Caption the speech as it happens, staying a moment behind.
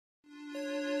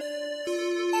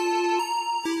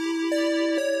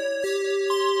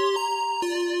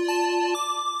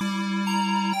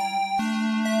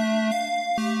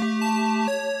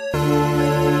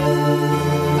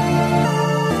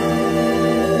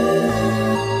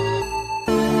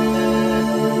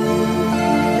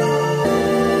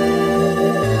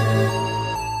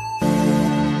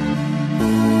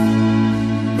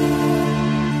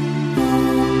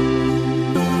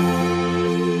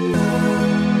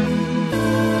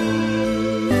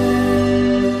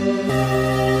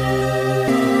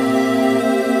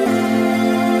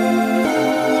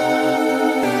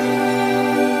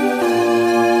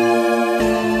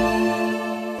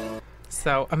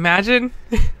imagine...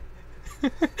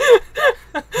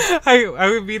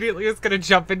 I immediately was going to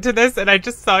jump into this, and I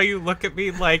just saw you look at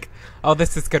me like, oh,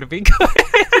 this is going to be good.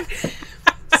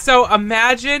 So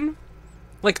imagine,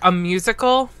 like, a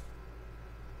musical,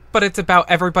 but it's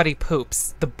about Everybody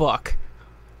Poops, the book.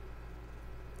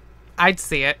 I'd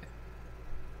see it.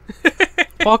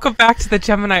 Welcome back to the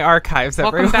Gemini Archives,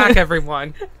 everyone. Welcome back,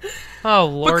 everyone. Oh,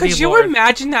 lordy But could you Lord.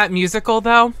 imagine that musical,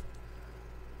 though?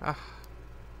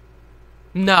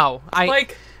 No.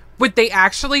 Like... Would they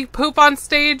actually poop on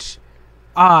stage?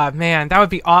 Ah, man, that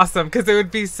would be awesome, because it would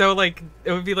be so, like,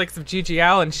 it would be like some G.G.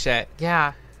 Allen shit.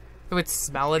 Yeah. It would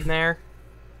smell in there.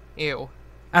 Ew.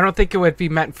 I don't think it would be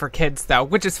meant for kids, though,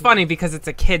 which is funny because it's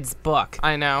a kid's book.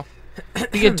 I know.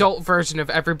 The adult version of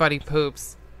Everybody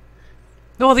Poops.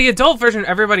 Well, the adult version of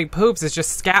Everybody Poops is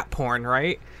just scat porn,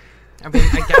 right? I mean,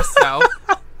 I guess so.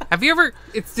 Have you ever...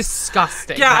 It's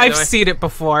disgusting. Yeah, I've seen it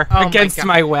before, against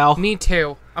my will. Me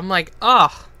too. I'm like,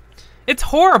 ugh. It's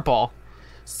horrible.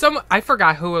 I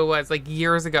forgot who it was, like,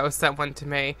 years ago sent one to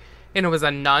me, and it was a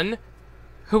nun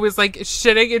who was, like,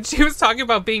 shitting, and she was talking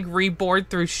about being reborn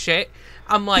through shit.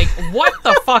 I'm like, what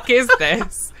the fuck is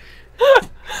this?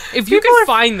 If you can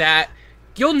find that,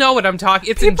 you'll know what I'm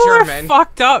talking. It's in German. People are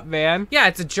fucked up, man. Yeah,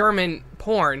 it's a German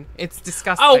porn. It's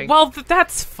disgusting. Oh, well,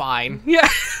 that's fine. Yeah.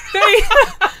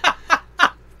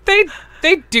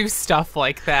 They do stuff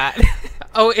like that.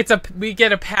 Oh, we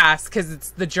get a pass because it's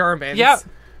the Germans. Yep.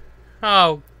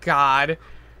 Oh, God.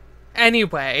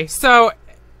 Anyway. So,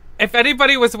 if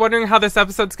anybody was wondering how this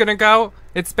episode's gonna go,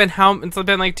 it's been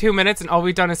like 2 minutes and all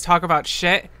we've done is talk about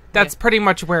shit. That's pretty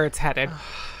much where it's headed.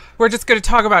 We're just gonna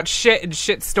talk about shit and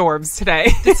shit storms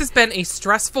today. This has been a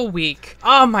stressful week.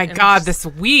 Oh my God, this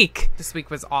week. This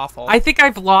week was awful. I think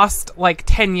I've lost like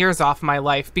 10 years off my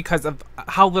life because of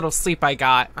how little sleep I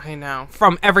got. I know.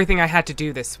 From everything I had to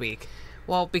do this week.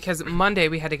 Well, because Monday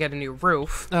we had to get a new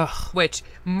roof, Ugh. which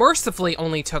mercifully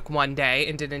only took 1 day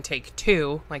and didn't take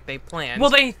 2 like they planned.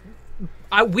 Well,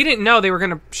 we didn't know they were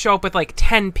going to show up with like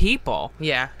 10 people.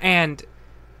 Yeah. And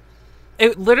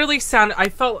it literally sounded, I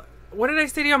felt, what did I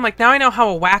say to you? I'm like, now I know how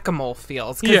a whack-a-mole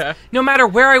feels. Yeah. No matter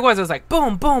where I was like,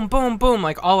 boom, boom, boom, boom,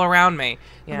 like all around me.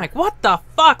 Yeah. I'm like, what the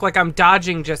fuck? Like I'm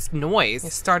dodging just noise.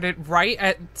 It started right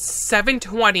at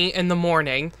 7:20 in the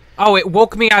morning. Oh, it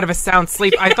woke me out of a sound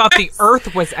sleep. Yes. I thought the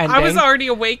earth was ending. I was already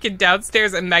awake and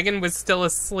downstairs, and Megan was still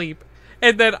asleep.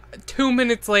 And then 2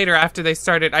 minutes later, after they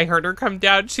started, I heard her come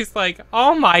down. She's like,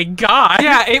 oh my God.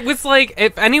 Yeah, it was like,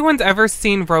 if anyone's ever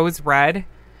seen Rose Red,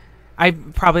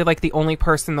 I'm probably like the only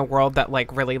person in the world that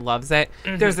like really loves it.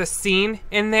 Mm-hmm. There's a scene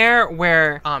in there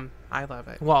where... I love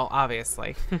it. Well,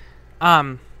 obviously.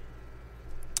 There's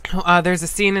a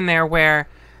scene in there where...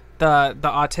 The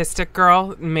autistic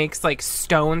girl makes like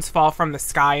stones fall from the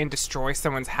sky and destroy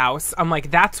someone's house. I'm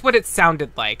like, that's what it sounded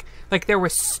like. Like there were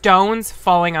stones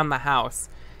falling on the house.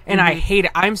 And I hate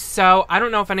it. I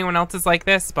don't know if anyone else is like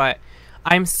this, but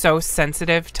I'm so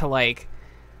sensitive to like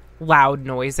loud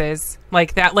noises.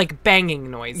 Like that, like banging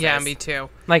noises. Yeah, me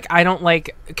too. Like I don't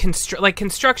like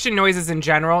construction noises in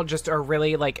general just are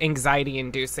really like anxiety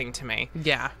inducing to me.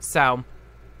 Yeah. So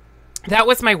that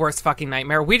was my worst fucking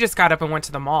nightmare. We just got up and went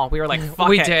to the mall. We were like, fuck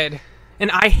we it. did.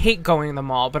 And I hate going to the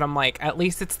mall, but I'm like, at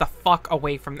least it's the fuck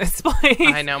away from this place.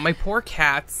 I know. My poor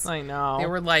cats. I know. They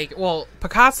were like, well,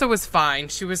 Picasso was fine.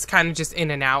 She was kind of just in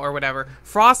and out or whatever.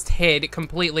 Frost hid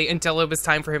completely until it was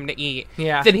time for him to eat.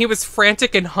 Yeah. Then he was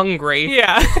frantic and hungry.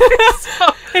 Yeah.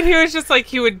 And he was just like,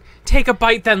 he would take a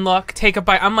bite, then look, take a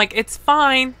bite. I'm like, it's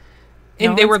fine.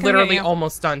 And they were literally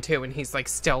almost done too. And he's like,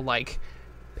 still like...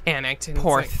 panicked. And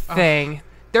poor like, thing.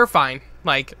 They're fine.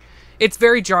 Like, it's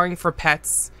very jarring for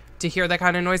pets to hear that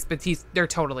kind of noise, but they're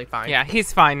totally fine. Yeah,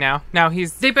 he's fine now.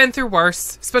 They've been through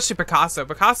worse, especially Picasso.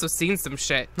 Picasso's seen some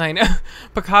shit. I know.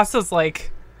 Picasso's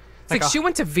like... It's like she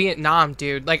went to Vietnam,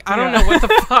 dude. Like, I don't know what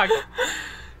the fuck.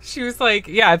 She was like,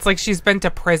 yeah, it's like she's been to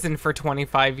prison for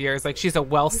 25 years. Like, she's a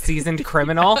well-seasoned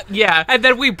criminal. Yeah. And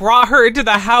then we brought her into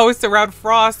the house around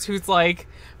Frost, who's like...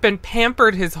 been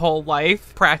pampered his whole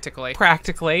life practically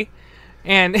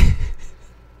and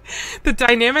the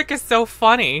dynamic is so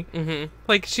funny.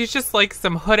 Like she's just like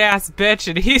some hood ass bitch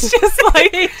and he's just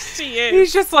like she is.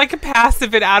 He's just like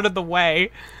passive and out of the way.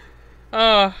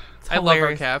 I love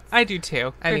her cats. I do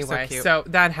too. Anyway, so, so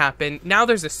that happened. Now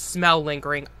there's a smell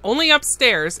lingering only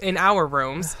upstairs in our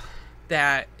rooms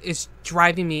that is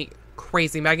driving me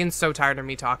crazy. Megan's so tired of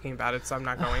me talking about it, so I'm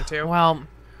not going to. Well,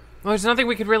 there's nothing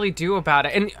we could really do about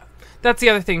it. And that's the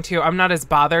other thing, too. I'm not as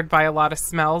bothered by a lot of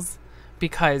smells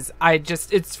because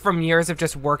it's from years of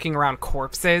just working around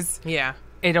corpses. Yeah.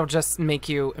 It'll just make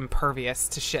you impervious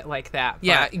to shit like that.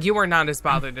 Yeah, you are not as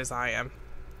bothered as I am.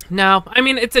 No, I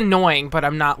mean, it's annoying, but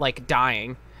I'm not, like,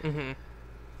 dying. Mm-hmm.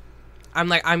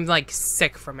 I'm like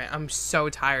sick from it. I'm so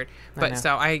tired. But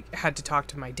so I had to talk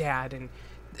to my dad, and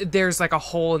there's like a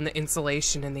hole in the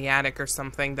insulation in the attic or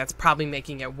something that's probably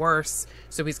making it worse.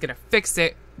 So he's going to fix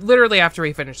it literally after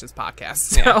we finish this podcast.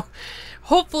 So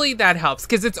hopefully that helps,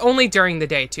 because it's only during the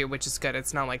day too, which is good.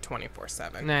 It's not like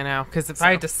 24/7. I know, because if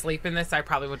I had to sleep in this, I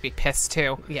probably would be pissed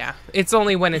too. Yeah, it's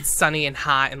only when it's sunny and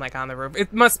hot and like on the roof.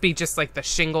 It must be just like the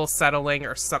shingles settling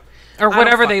or something, or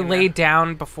whatever they laid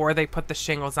down before they put the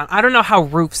shingles on. I don't know how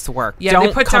roofs work. Yeah,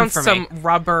 they put down some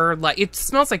rubber, like it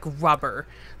smells like rubber,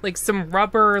 like some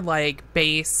rubber like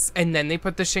base, and then they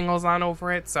put the shingles on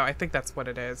over it. So I think that's what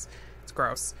it is. It's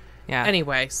gross. Yeah.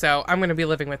 Anyway, so I'm going to be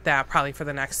living with that probably for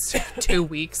the next 2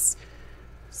 weeks.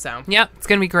 So. Yep, it's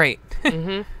going to be great.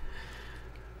 Mm-hmm.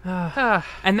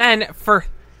 And then for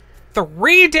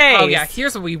 3 days. Oh, yeah.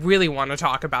 Here's what we really want to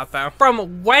talk about, though.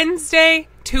 From Wednesday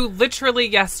to literally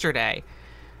yesterday,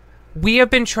 we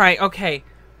have been trying. Okay.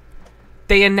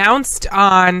 They announced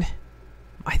on,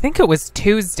 I think it was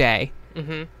Tuesday,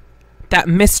 that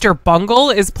Mr.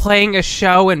 Bungle is playing a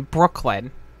show in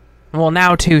Brooklyn. Well,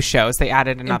 now 2 shows. They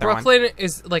added another one. Brooklyn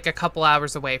is like a couple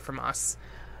hours away from us.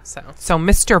 So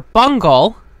Mr.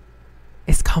 Bungle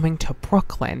is coming to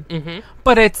Brooklyn.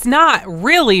 But it's not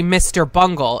really Mr.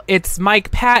 Bungle. It's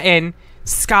Mike Patton,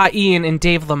 Scott Ian, and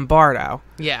Dave Lombardo.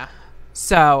 Yeah.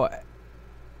 So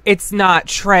it's not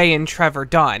Trey and Trevor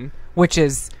Dunn, which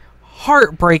is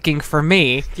heartbreaking for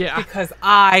me. Yeah. Because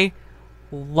I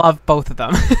love both of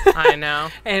them. I know.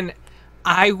 And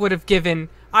I would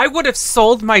have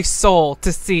sold my soul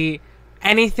to see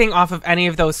anything off of any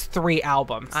of those 3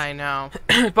 albums. I know.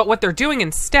 But what they're doing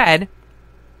instead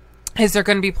is they're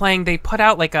going to be playing, they put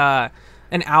out like an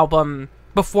album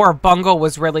before Bungle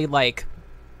was really like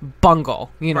Bungle,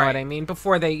 you know what I mean?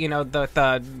 Before they,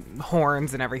 the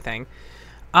horns and everything.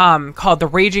 Called The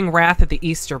Raging Wrath of the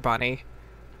Easter Bunny,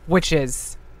 which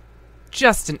is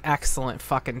just an excellent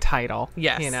fucking title.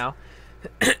 Yes.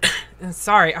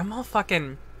 Sorry, I'm all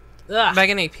fucking... Ugh.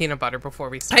 Megan ate peanut butter before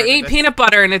we started. I ate peanut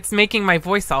butter and it's making my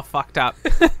voice all fucked up.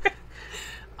 That's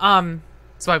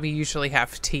why we usually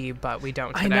have tea, but we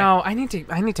don't today. I know. I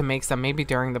need to make some maybe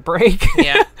during the break.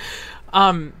 Yeah.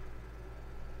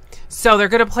 So they're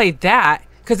gonna play that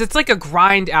because it's like a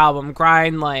grind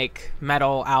like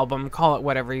metal album, call it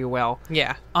whatever you will.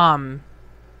 Yeah. In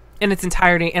its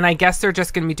entirety, and I guess they're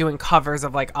just gonna be doing covers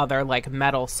of like other like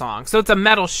metal songs. So it's a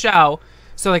metal show.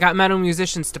 So they got metal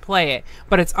musicians to play it,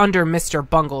 but it's under Mr.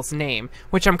 Bungle's name,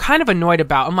 which I'm kind of annoyed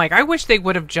about. I'm like, I wish they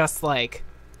would have just like,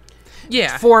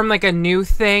 formed like a new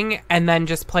thing and then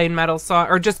just played metal song,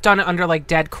 or just done it under like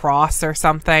Dead Cross or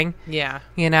something. Yeah,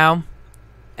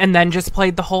 and then just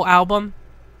played the whole album.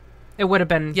 It would have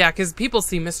been... Yeah, because people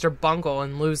see Mr. Bungle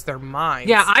and lose their minds.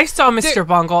 Yeah, I saw Mr.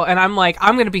 Bungle, and I'm like,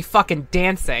 I'm going to be fucking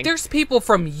dancing. There's people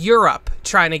from Europe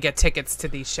trying to get tickets to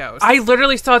these shows. I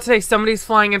literally saw today somebody's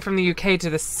flying in from the UK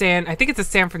to I think it's a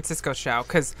San Francisco show,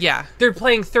 because they're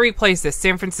playing 3 places,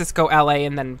 San Francisco, LA,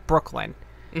 and then Brooklyn.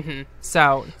 Mm-hmm.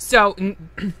 So,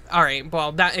 all right,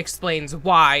 well, that explains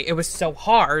why it was so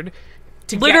hard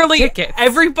to literally get tickets.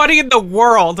 Everybody in the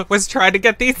world was trying to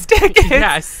get these tickets.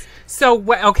 Yes. So,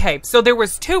 okay, so there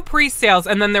was 2 pre-sales,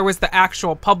 and then there was the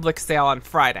actual public sale on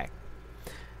Friday.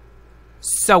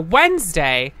 So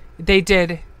Wednesday, they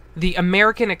did the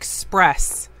American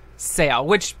Express sale,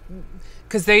 which,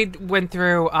 because they went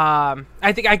through, I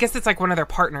guess it's like one of their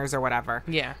partners or whatever.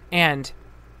 Yeah. And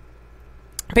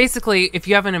basically, if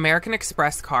you have an American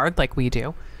Express card, like we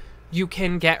do, you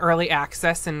can get early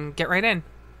access and get right in.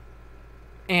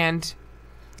 And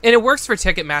it works for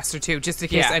Ticketmaster, too, just in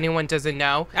case anyone doesn't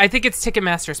know. I think it's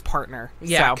Ticketmaster's partner.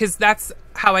 Yeah, because that's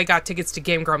how I got tickets to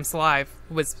Game Grumps Live,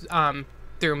 was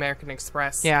through American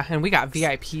Express. Yeah, and we got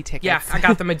VIP tickets. Yeah, I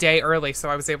got them a day early, so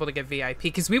I was able to get VIP,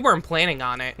 because we weren't planning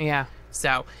on it. Yeah.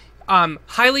 So,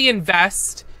 highly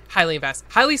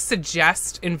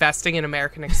suggest investing in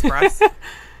American Express.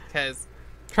 Because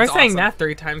try saying that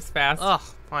 3 times fast. Ugh,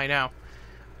 I know.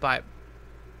 But,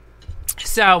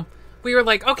 so... we were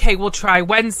like, okay, we'll try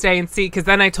Wednesday and see. Because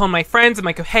then I told my friends, I'm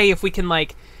like, hey, if we can,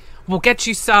 like, we'll get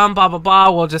you some, blah, blah,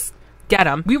 blah. We'll just get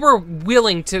them. We were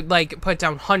willing to, like, put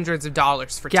down hundreds of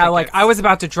dollars for tickets. Yeah, like, I was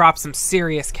about to drop some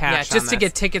serious cash on just to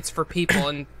get tickets for people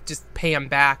and just pay them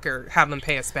back or have them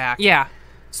pay us back. Yeah.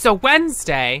 So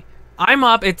Wednesday, I'm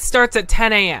up. It starts at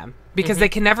 10 a.m. because they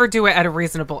can never do it at a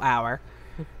reasonable hour.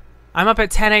 I'm up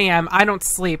at 10 a.m. I don't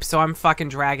sleep, so I'm fucking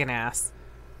dragging ass.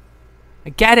 I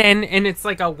get in, and it's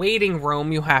like a waiting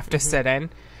room you have to sit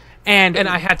in. And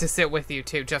I had to sit with you,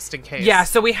 too, just in case. Yeah,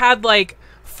 so we had, like,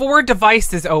 4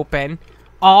 devices open,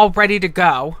 all ready to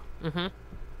go.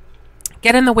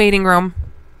 Get in the waiting room.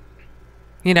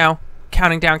 You know,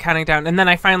 counting down. And then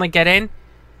I finally get in.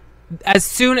 As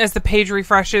soon as the page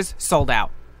refreshes, sold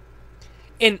out.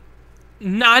 And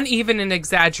not even an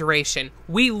exaggeration.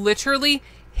 We literally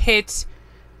hit,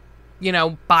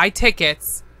 buy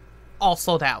tickets, all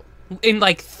sold out in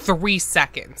like 3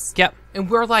 seconds. Yep. And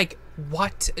we're like,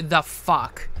 what the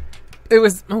fuck? It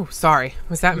was, oh, sorry.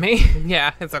 Was that me?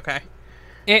 Yeah, it's okay.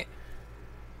 It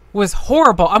was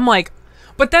horrible. I'm like,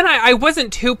 but then I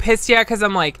wasn't too pissed yet because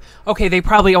I'm like, okay, they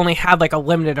probably only had like a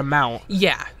limited amount.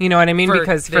 Yeah. You know what I mean? For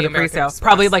Because for the pre-sale, Express.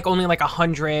 probably like only like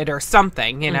 100 or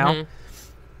something, you know?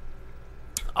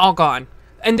 All gone.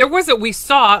 And we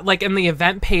saw like in the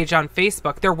event page on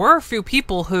Facebook, there were a few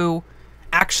people who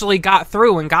actually got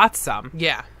through and got some.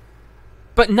 Yeah.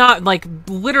 But not like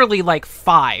literally like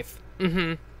 5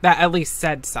 that at least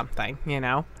said something, you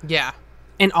know? Yeah.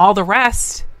 And all the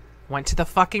rest went to the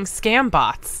fucking scam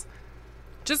bots.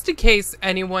 Just in case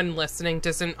anyone listening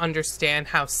doesn't understand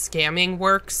how scamming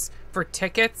works for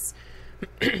tickets,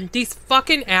 these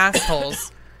fucking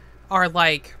assholes are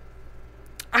like...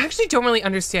 I actually don't really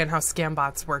understand how scam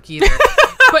bots work either.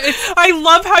 But I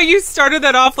love how you started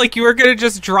that off like you were going to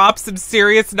just drop some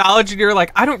serious knowledge and you're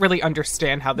like, I don't really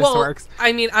understand how this works.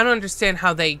 I mean, I don't understand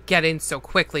how they get in so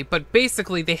quickly, but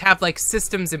basically they have like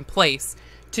systems in place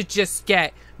to just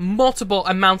get multiple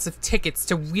amounts of tickets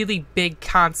to really big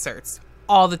concerts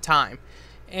all the time.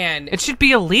 And it should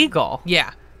be illegal.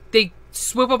 Yeah. They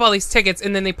swoop up all these tickets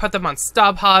and then they put them on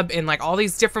StubHub and like all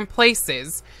these different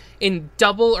places in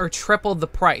double or triple the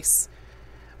price.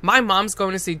 My mom's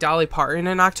going to see Dolly Parton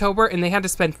in October, and they had to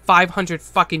spend $500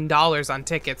 fucking on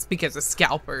tickets because of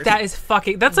scalpers. That is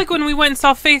fucking... That's like when we went and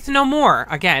saw Faith No More.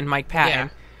 Again, Mike Patton.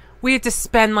 Yeah. We had to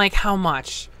spend, like, how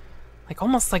much? Like,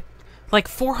 almost, like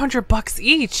 $400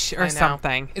 each or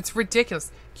something. It's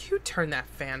ridiculous. Can you turn that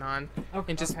fan on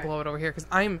and just blow it over here? Because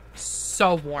I'm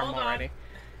so warm already.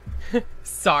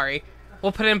 Sorry.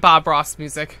 We'll put in Bob Ross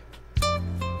music.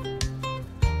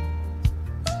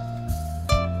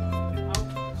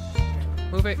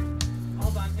 Move it.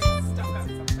 Hold on, it's stuck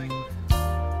on something.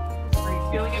 Are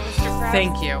you feeling it, Mr. Krabs?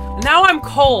 Thank you. Now I'm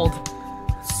cold.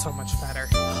 So much better.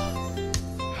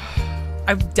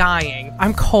 I'm dying.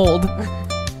 I'm cold.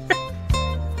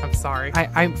 I'm sorry.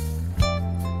 Can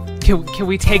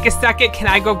we take a second? Can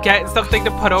I go get something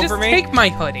to put over me? Just take my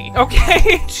hoodie.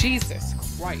 Okay. Jesus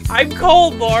Christ. I'm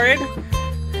cold, Lauren.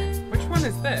 Which one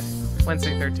is this?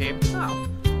 Wednesday 13. Oh.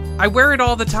 I wear it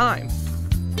all the time.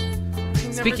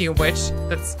 Speaking of which,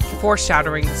 that's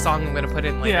foreshadowing the song I'm going to put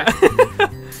in later.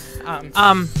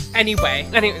 Yeah. Anyway,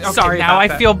 okay, sorry. Now I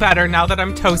feel better now that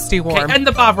I'm toasty warm. Okay, and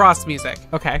the Bob Ross music.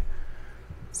 Okay.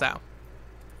 So,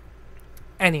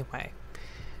 anyway,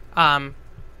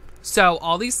 so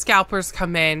all these scalpers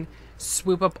come in,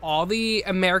 swoop up all the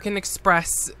American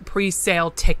Express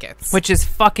pre-sale tickets, which is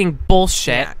fucking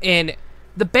bullshit. Yeah, and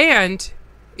the band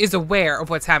is aware of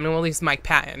what's happening. Well, at least Mike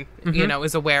Patton,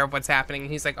 is aware of what's happening.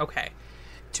 And he's like, okay,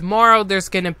 tomorrow there's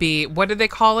going to be, what do they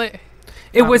call it?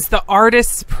 It was the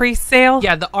artist pre-sale?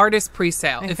 Yeah, the artist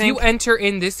pre-sale. If you enter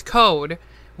in this code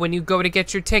when you go to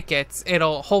get your tickets,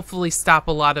 it'll hopefully stop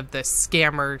a lot of the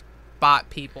scammer bot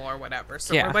people or whatever.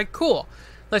 So we're like, cool.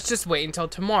 Let's just wait until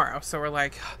tomorrow. So we're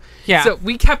like, yeah. So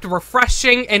we kept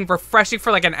refreshing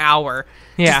for like an hour.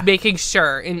 Yeah. Just making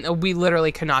sure. And we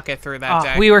literally could not get through that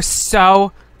day. We were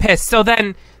so pissed. So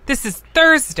then this is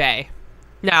Thursday.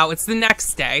 Now it's the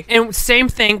next day. And same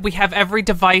thing. We have every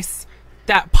device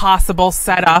that possible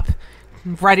set up,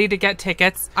 ready to get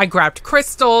tickets. I grabbed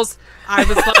crystals. I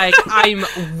was like, I'm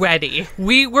ready.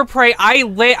 We were praying.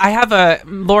 I have a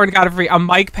Lauren Godfrey, a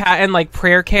Mike Patton like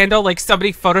prayer candle. Like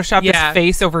somebody photoshopped his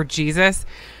face over Jesus,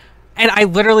 and I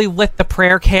literally lit the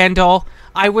prayer candle.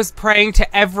 I was praying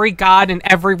to every god and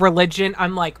every religion.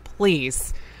 I'm like,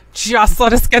 please, just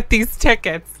let us get these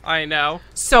tickets. I know.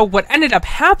 So what ended up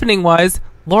happening was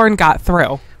Lauren got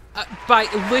through. By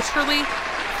literally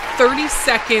 30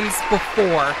 seconds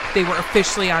before they were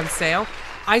officially on sale,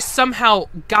 I somehow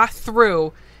got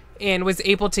through and was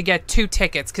able to get 2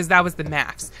 tickets because that was the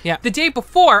max. Yeah. The day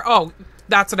before,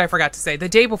 that's what I forgot to say. The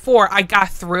day before, I got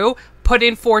through, put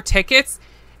in 4 tickets,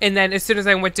 and then as soon as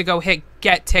I went to go hit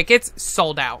get tickets,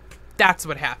 sold out. That's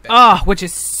what happened. Which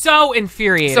is so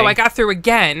infuriating. So I got through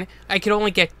again. I could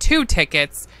only get 2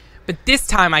 tickets, but this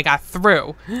time I got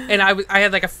through. And I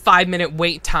had like a 5-minute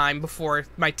wait time before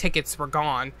my tickets were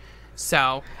gone.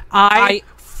 So I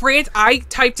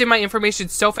typed in my information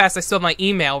so fast I spelled my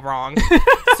email wrong.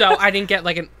 So I didn't get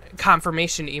like a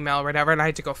confirmation email or whatever, and I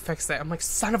had to go fix it. I'm like,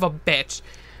 son of a bitch.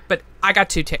 But I got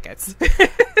 2 tickets.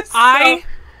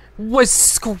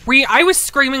 I was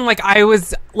screaming like I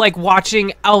was like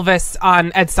watching Elvis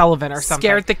on Ed Sullivan or something.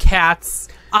 Scared the cats.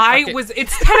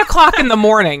 It's 10 o'clock in the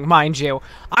morning, mind you.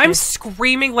 I'm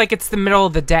screaming like it's the middle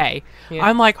of the day. Yeah.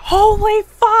 I'm like, holy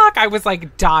fuck. I was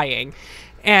like dying.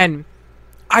 And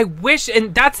I wish,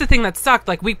 and that's the thing that sucked.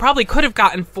 Like, we probably could have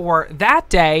gotten 4 that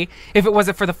day if it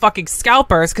wasn't for the fucking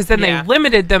scalpers, because then they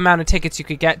limited the amount of tickets you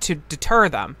could get to deter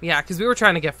them. Yeah, because we were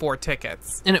trying to get 4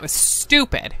 tickets. And it was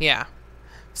stupid. Yeah.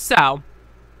 So,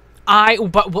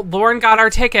 but Lauren got our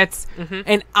tickets,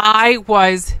 and I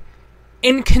was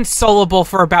inconsolable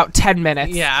for about 10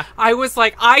 minutes. Yeah. I was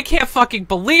like, I can't fucking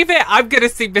believe it. I'm going to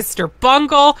see Mr.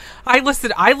 Bungle. I listen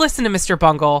to Mr.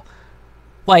 Bungle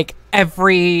like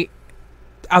every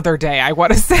other day, I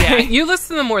want to say. Yeah, you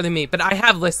listen to them more than me, but I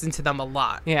have listened to them a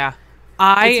lot. Yeah.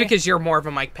 It's because you're more of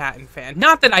a Mike Patton fan.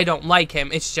 Not that I don't like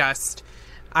him, it's just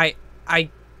I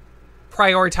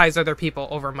prioritize other people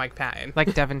over Mike Patton.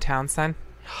 Like Devin Townsend?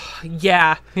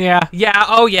 Yeah. Yeah. Yeah,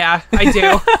 oh yeah, I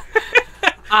do.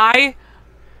 I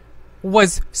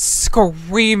was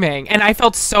screaming, and I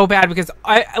felt so bad because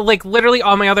I like literally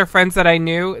all my other friends that I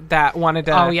knew that wanted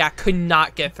to. Oh yeah, could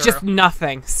not get through. Just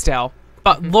nothing still.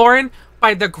 But Lauren,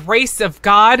 by the grace of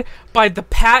God, by the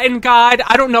Patton God,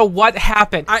 I don't know what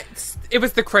happened. It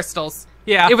was the crystals.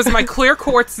 Yeah. It was my clear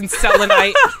quartz and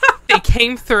selenite. They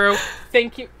came through.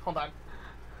 Thank you. Hold on.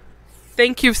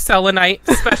 Thank you, selenite.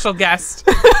 Special guest.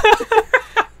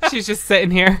 She's just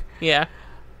sitting here. Yeah.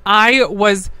 I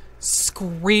was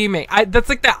screaming. That's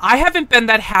like that. I haven't been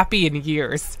that happy in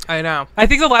years. I know. I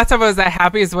think the last time I was that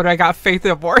happy is when I got Faith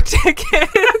No More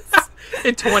tickets.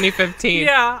 In 2015.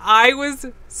 Yeah, I was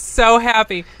so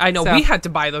happy. I know. We had to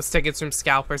buy those tickets from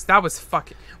scalpers. That was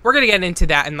fucking... We're going to get into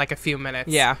that in like a few minutes.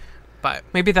 Yeah. But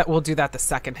maybe we'll do that the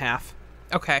second half.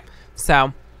 Okay.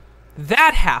 So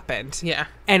that happened. Yeah.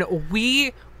 And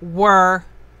we were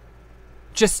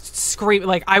just screaming.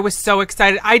 Like, I was so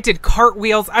excited. I did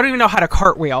cartwheels. I don't even know how to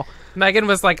cartwheel. Megan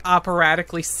was like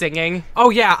operatically singing. Oh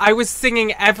yeah, I was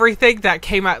singing everything that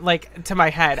came out like to my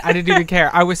head. I didn't even care.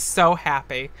 I was so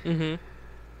happy.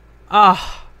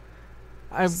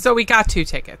 So we got 2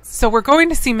 tickets. So we're going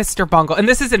to see Mr. Bungle, and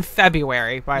this is in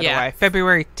February, by the way,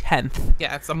 February 10th.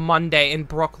 Yeah, it's a Monday in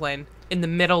Brooklyn in the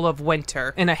middle of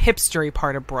winter, in a hipstery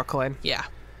part of Brooklyn. Yeah,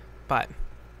 but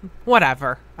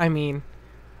whatever. I mean,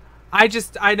 I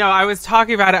know, I was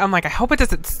talking about it. I'm like, I hope it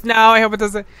doesn't snow. I hope it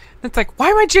doesn't. It's like, why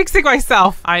am I jinxing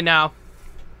myself? I know.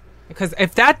 Because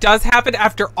if that does happen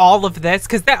after all of this,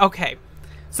 okay.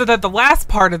 So that the last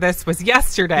part of this was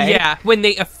yesterday. Yeah, when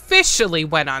they officially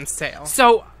went on sale.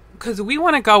 So, because we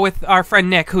want to go with our friend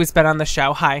Nick, who's been on the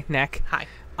show. Hi, Nick. Hi.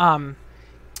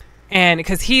 And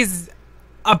because he's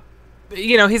a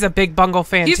big Bungle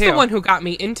fan too. He's the one who got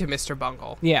me into Mr.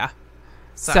 Bungle. Yeah.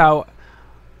 So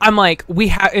I'm like, we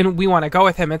want to go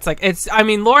with him. It's like,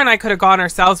 Laura and I could have gone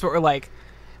ourselves, but we're like,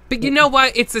 but you know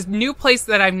what? It's a new place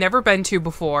that I've never been to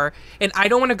before, and I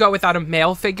don't want to go without a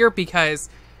male figure because,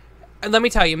 let me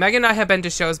tell you, Megan and I have been to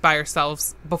shows by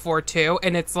ourselves before too,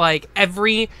 and it's like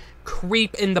every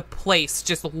creep in the place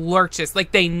just lurches.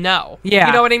 Like, they know. Yeah.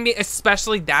 You know what I mean?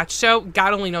 Especially that show.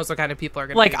 God only knows what kind of people are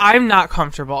going to be there. I'm not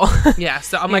comfortable. Yeah,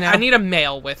 so I'm like, I need a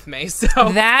male with me. So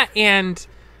that, and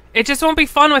it just won't be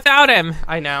fun without him.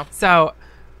 I know. So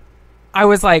I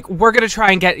was like, we're going to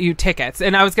try and get you tickets.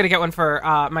 And I was going to get one for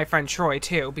my friend Troy,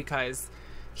 too, because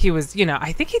he was,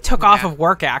 I think he took off of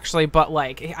work, actually. But,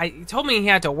 like, he told me he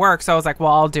had to work. So I was like,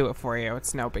 well, I'll do it for you.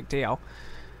 It's no big deal.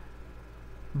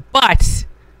 But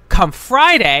come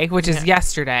Friday, which is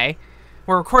yesterday,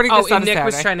 we're recording this on Nick Saturday.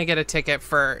 was trying to get a ticket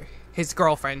for his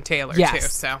girlfriend, Taylor, Yes. too.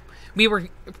 So we were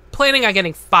planning on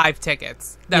getting 5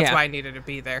 tickets. That's why I needed to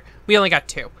be there. We only got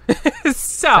 2.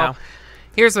 So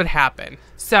here's what happened.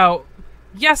 So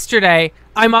yesterday,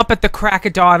 I'm up at the crack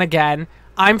of dawn again.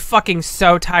 I'm fucking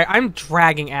so tired. I'm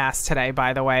dragging ass today,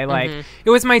 by the way. Like, it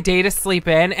was my day to sleep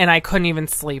in, and I couldn't even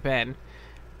sleep in.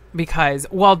 Because,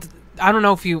 I don't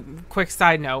know if you... Quick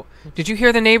side note. Did you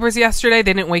hear the neighbors yesterday?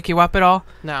 They didn't wake you up at all?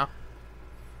 No.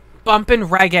 Bumping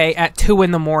reggae at 2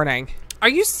 in the morning. Are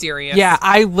you serious? Yeah,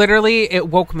 it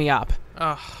woke me up.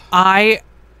 Ugh.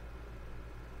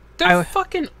 They're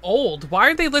fucking old.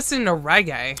 Why are they listening to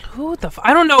reggae? Who the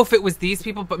I don't know if it was these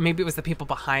people, but maybe it was the people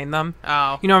behind them.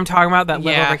 Oh. You know what I'm talking about? That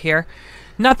live over here?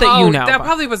 Not that you know. That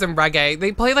probably wasn't reggae.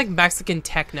 They play like Mexican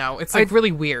techno. It's like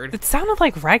really weird. It sounded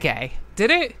like reggae. Did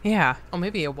it? Yeah. Oh,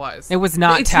 maybe it was. It was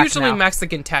not techno. It's usually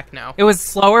Mexican techno. It was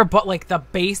slower, but like the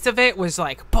bass of it was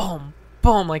like boom,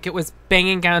 boom. Like it was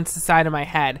banging against the side of my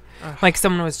head. Ugh. Like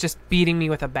someone was just beating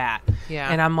me with a bat.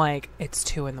 Yeah. And I'm like, it's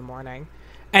 2 in the morning.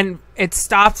 And it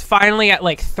stopped finally at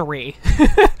like 3.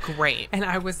 Great. And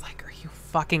I was like, are you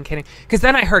fucking kidding? Because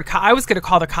then I heard, I was going to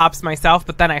call the cops myself,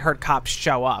 but then I heard cops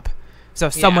show up. So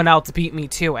someone else beat me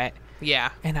to it.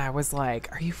 Yeah. And I was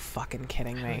like, are you fucking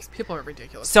kidding me? These people are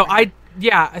ridiculous. So I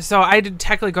didn't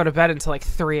technically go to bed until like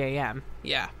 3 a.m.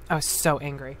 Yeah. I was so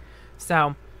angry.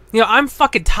 So, I'm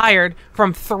fucking tired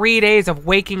from 3 days of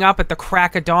waking up at the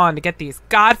crack of dawn to get these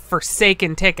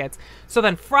godforsaken tickets. So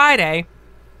then Friday,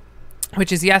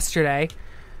 which is yesterday,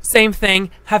 same thing,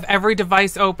 have every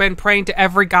device open, praying to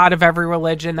every god of every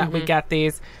religion that we get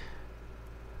these.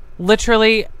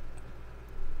 Literally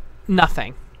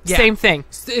nothing. Yeah. Same thing.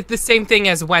 The same thing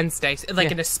as Wednesday.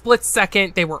 Like in a split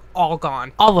second, they were all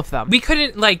gone. All of them. We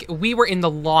couldn't, we were in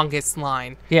the longest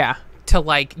line. Yeah.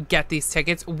 To, get these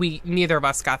tickets. Neither of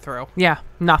us got through. Yeah,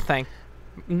 nothing.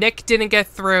 Nick didn't get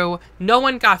through. No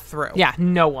one got through. Yeah,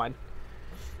 no one.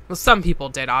 Well, some people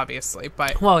did, obviously,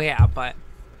 but... Well, yeah, but...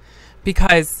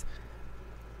 Because...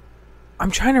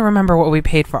 I'm trying to remember what we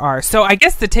paid for ours. So, I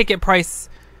guess the ticket price...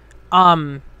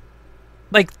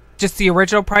 just the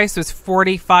original price was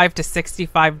 $45 to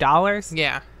 $65.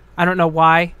 Yeah. I don't know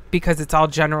why, because it's all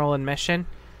general admission.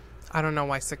 I don't know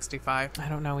why 65. I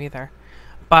don't know either.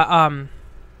 But,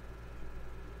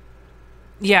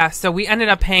 yeah, so we ended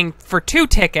up paying for 2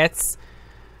 tickets,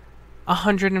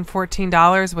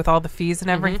 $114 with all the fees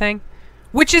and everything,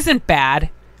 which isn't bad.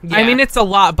 Yeah. I mean, it's a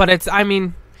lot, but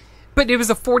but it was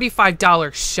a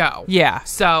 $45 show. Yeah.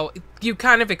 So you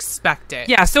kind of expect it.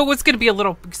 Yeah, so it was going to be a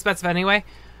little expensive anyway.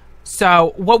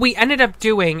 So what we ended up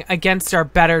doing against our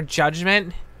better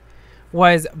judgment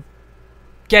was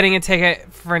getting a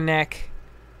ticket for Nick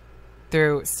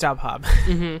through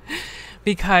StubHub.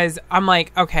 Because I'm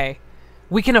like, okay,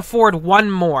 we can afford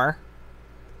one more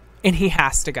and he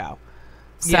has to go.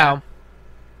 So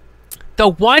the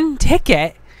one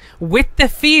ticket with the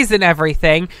fees and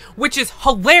everything, which is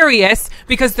hilarious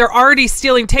because they're already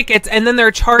stealing tickets and then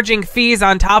they're charging fees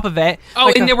on top of it.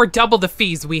 Oh, and there were double the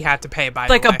fees we had to pay, by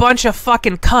the way. Like a bunch of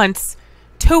fucking cunts.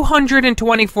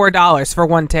 $224 for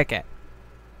one ticket.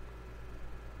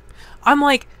 I'm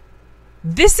like,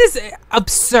 this is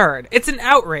absurd. It's an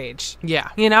outrage. Yeah.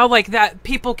 That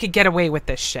people could get away with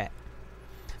this shit.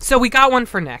 So we got one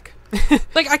for Nick.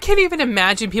 I can't even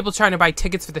imagine people trying to buy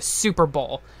tickets for the Super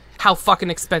Bowl. How fucking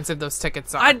expensive those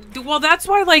tickets are. Well, that's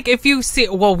why, if you see...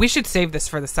 Well, we should save this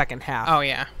for the second half. Oh,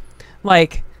 yeah.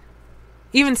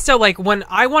 Even still, when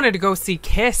I wanted to go see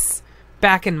Kiss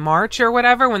back in March or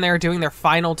whatever, when they were doing their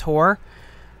final tour,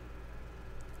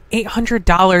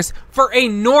 $800 for a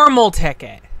normal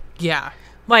ticket. Yeah.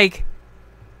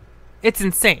 It's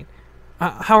insane.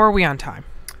 How are we on time?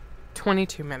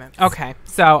 22 minutes. Okay,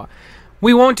 so...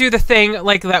 We won't do the thing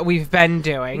that we've been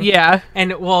doing. Yeah.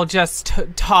 And we'll just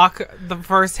talk the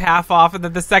first half off, and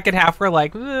then the second half we're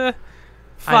like,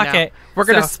 fuck it. We're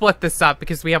going to split this up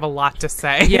because we have a lot to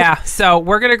say. Yeah, so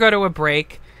we're going to go to a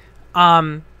break.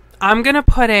 I'm going to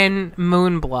put in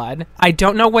Moonblood. I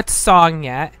don't know what song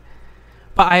yet,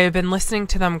 but I have been listening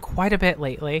to them quite a bit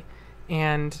lately,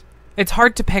 and it's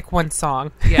hard to pick one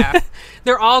song. Yeah.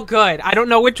 They're all good. I don't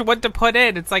know which one to put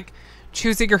in. It's like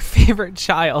choosing your favorite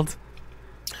child.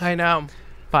 I know.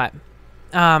 But,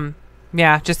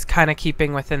 just kind of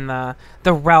keeping within the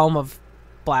realm of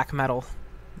black metal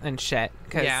and shit.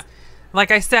 Cause,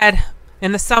 like I said,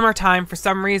 in the summertime, for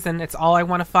some reason, it's all I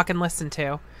want to fucking listen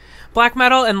to. Black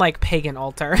metal and, pagan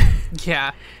altar.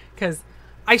 Yeah. Because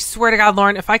I swear to God,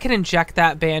 Lauren, if I could inject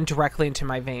that band directly into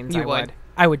my veins, I would.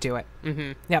 I would do it.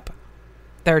 Mm-hmm. Yep.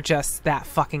 They're just that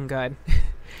fucking good.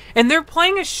 And they're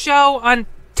playing a show on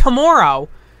tomorrow.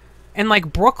 In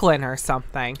Brooklyn or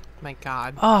something. My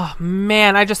God. Oh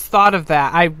man, I just thought of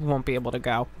that. I won't be able to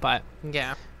go, but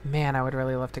yeah. Man, I would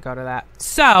really love to go to that.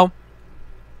 So I'm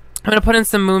gonna put in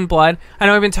some Moonblood. I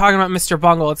know we've been talking about Mr.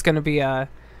 Bungle. It's gonna be a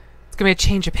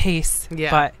change of pace. Yeah.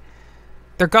 But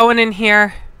they're going in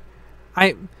here.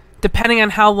 Depending on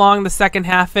how long the second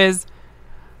half is,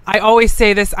 I always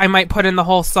say this, I might put in the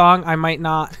whole song, I might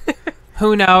not.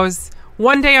 Who knows?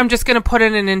 One day I'm just going to put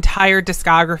in an entire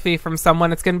discography from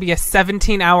someone. It's going to be a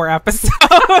 17-hour episode.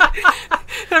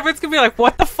 Everyone's going to be like,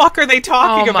 what the fuck are they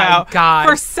talking about? Oh my God.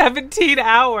 For 17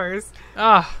 hours.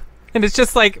 Ugh. And it's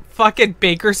just fucking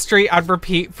Baker Street on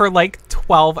repeat for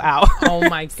 12 hours. Oh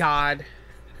my God.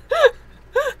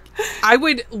 I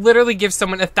would literally give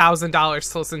someone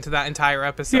 $1,000 to listen to that entire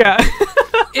episode. Yeah.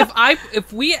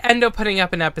 If we end up putting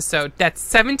up an episode that's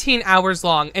 17 hours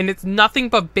long and it's nothing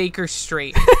but Baker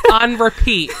Street on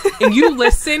repeat, and you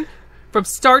listen from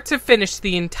start to finish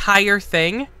the entire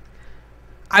thing,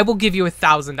 I will give you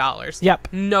 $1,000. Yep.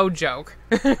 No joke.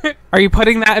 Are you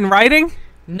putting that in writing?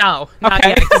 No, not Okay.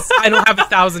 yet, because I don't have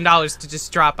 $1,000 to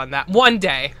just drop on that. One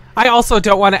day. I also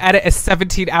don't want to edit a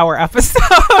 17-hour episode.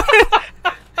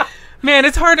 Man,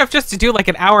 it's hard enough just to do like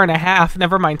an hour and a half,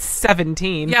 never mind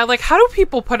 17. Yeah, like, how do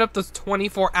people put up those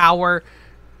 24-hour,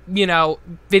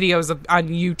 videos on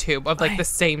YouTube of, like, the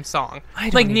same song? I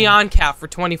don't like, even- Neon Cat for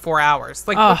 24 hours.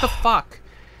 Like, what the fuck?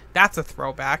 That's a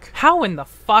throwback. How in the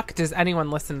fuck does anyone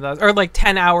listen to those? Or like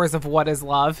 10 hours of What Is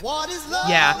Love?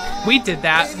 Yeah, we did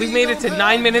that. We made it to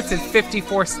 9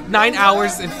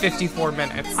 hours and 54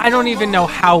 minutes. I don't even know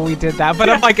how we did that, but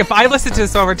I'm like, if I listen to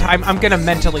this over time, I'm gonna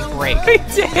mentally break. We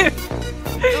did.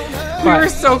 We were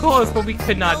so close, but we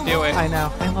could not do it. I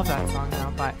know. I love that song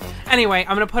now, but anyway,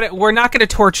 I'm gonna put it. We're not gonna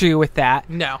torture you with that.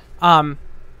 No. I'll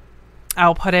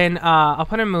put in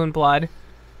Moonblood,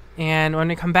 and when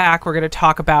we come back, we're gonna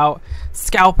talk about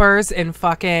scalpers and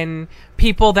fucking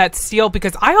people that steal.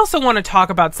 Because I also want to talk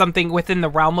about something within the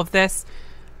realm of this,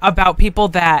 about people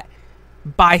that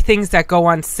buy things that go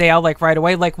on sale like right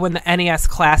away, like when the NES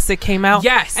Classic came out.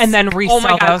 Yes. and then resell oh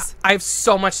my God, those. I have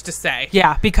so much to say.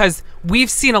 Yeah, because we've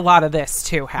seen a lot of this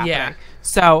too happening. Yeah.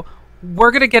 So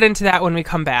we're gonna get into that when we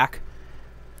come back.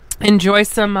 Enjoy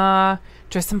some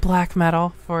black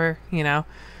metal for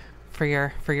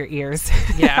your ears.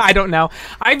 Yeah. I don't know.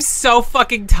 I'm so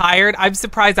fucking tired. I'm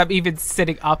surprised I'm even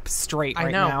sitting up straight right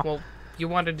I know. now. Well, you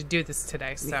wanted to do this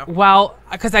today, so. Well,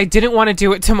 because I didn't want to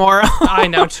do it tomorrow. I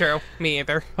know, true. Me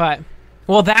either. But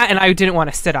that, and I didn't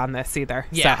want to sit on this either.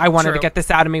 Yeah, so I wanted true. to get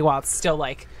this out of me while it's still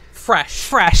like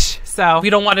Fresh. So We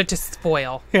don't want it to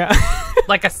spoil. yeah.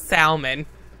 Like a salmon.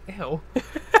 Ew.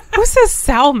 Who says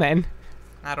salmon?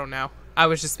 I don't know. I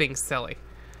was just being silly.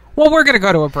 Well, we're gonna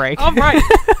go to a break. All right.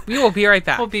 We will be right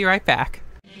back. We'll be right back.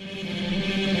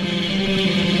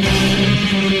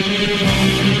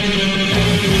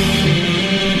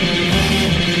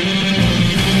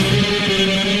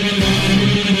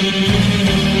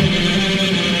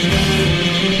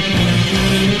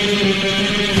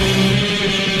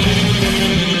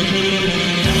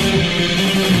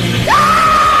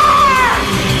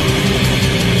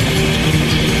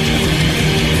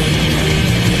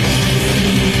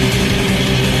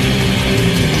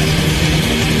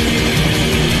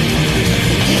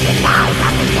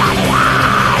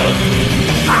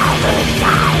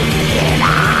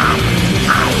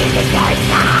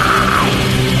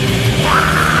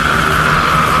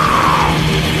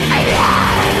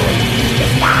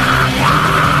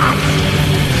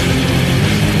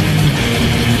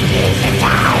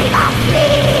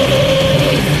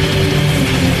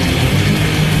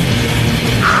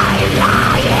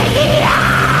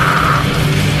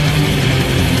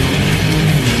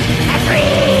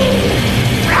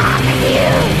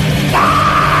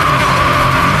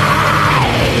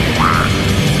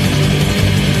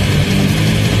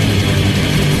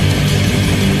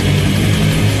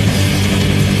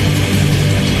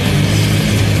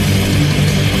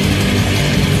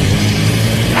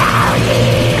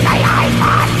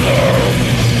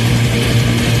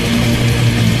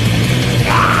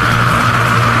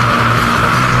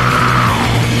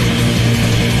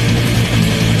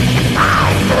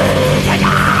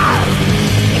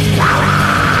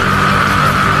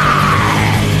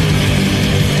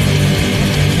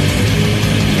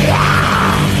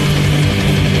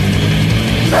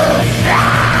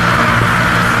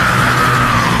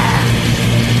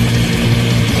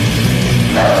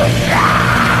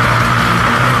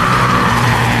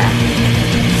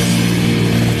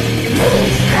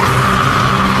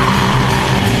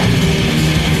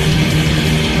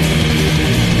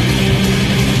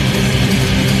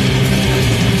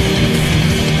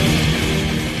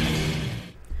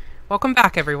 Welcome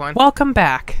back, everyone. Welcome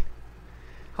back.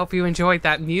 Hope you enjoyed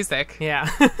that music. Yeah.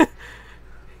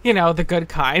 The good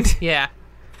kind. Yeah.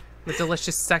 The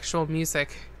delicious sexual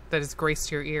music that has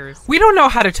graced your ears. We don't know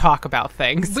how to talk about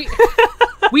things.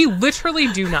 We literally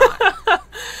do not.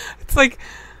 It's like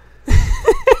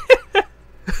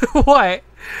what?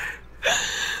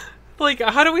 Like,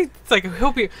 how do we? It's like,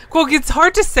 hope you. Well, it's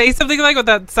hard to say something like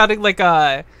without sounding like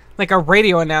a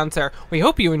radio announcer. We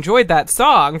hope you enjoyed that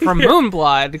song from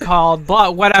Moonblood called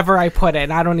whatever I put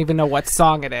in. I don't even know what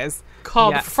song it is.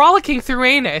 Called Frolicking Through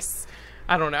Anus.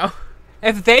 I don't know.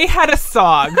 If they had a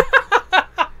song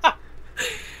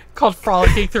called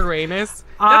Frolicking Through Anus,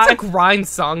 that's a grind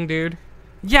song, dude.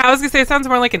 Yeah, I was gonna say it sounds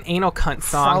more like an anal cunt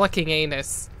song. Frolicking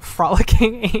Anus.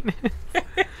 Frolicking anus.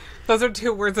 Those are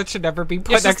two words that should never be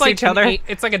put next to each other.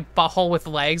 It's like a butthole with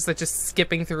legs that's just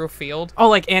skipping through a field. Oh,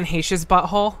 like Anne Heche's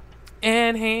butthole?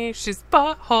 Anne Heche's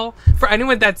butthole. For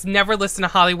anyone that's never listened to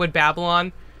Hollywood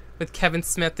Babylon with Kevin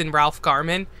Smith and Ralph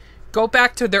Garman, Go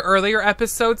back to the earlier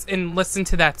episodes and listen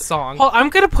to that song. Well, I'm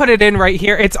going to put it in right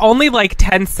here. It's only like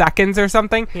 10 seconds or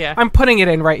something. Yeah. I'm putting it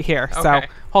in right here. Okay. So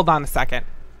hold on a second.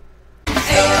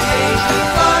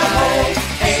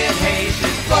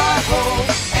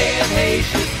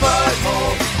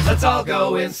 Let's all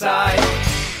go inside.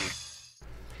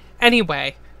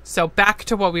 Anyway, so back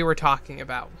to what we were talking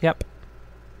about. Yep.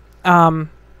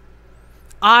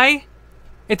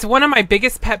 It's one of my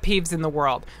biggest pet peeves in the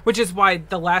world, which is why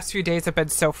the last few days have been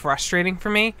so frustrating for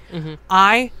me. Mm-hmm.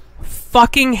 I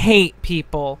fucking hate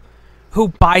people who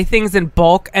buy things in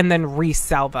bulk and then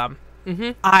resell them.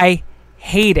 Mm-hmm. I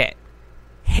hate it.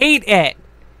 Hate it.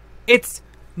 It's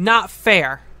not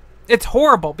fair. It's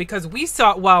horrible because we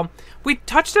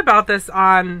touched about this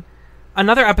on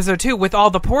another episode too with all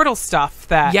the Portal stuff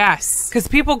that... Yes. Because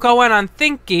people go in on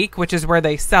ThinkGeek, which is where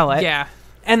they sell it. Yeah.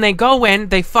 And they go in,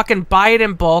 they fucking buy it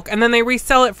in bulk, and then they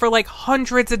resell it for like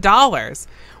hundreds of dollars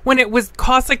when it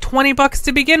cost like $20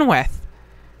 to begin with.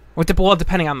 Well,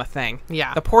 depending on the thing.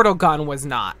 Yeah. The Portal gun was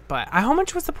not, but how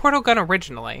much was the Portal gun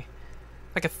originally?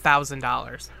 Like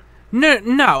 $1,000.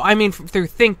 No, I mean through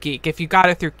ThinkGeek. If you got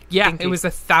it through ThinkGeek. It was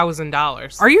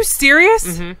 $1,000. Are you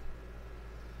serious? Mm-hmm.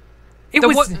 It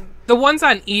The ones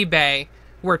on eBay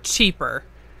were cheaper.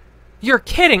 You're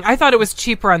kidding. I thought it was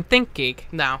cheaper on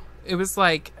ThinkGeek. No. It was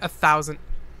like $1,000.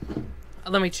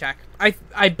 Let me check.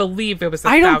 I believe it was $1,000.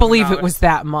 I don't believe it was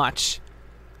that much.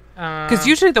 Because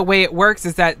usually the way it works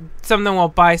is that someone will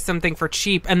buy something for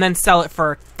cheap and then sell it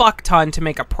for a fuck ton to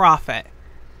make a profit.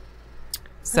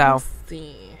 So, Let's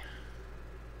see.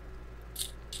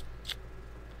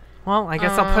 Well, I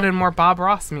guess I'll put in more Bob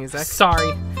Ross music.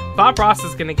 Sorry. Bob Ross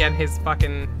is going to get his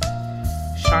fucking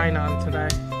shine on today.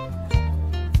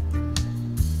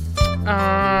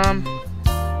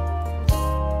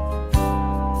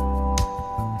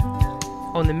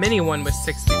 Oh, and the mini one was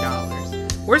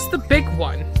 $60. Where's the big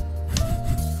one?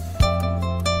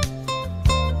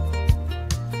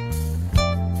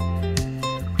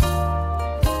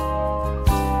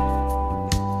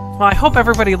 Well, I hope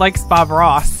everybody likes Bob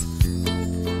Ross.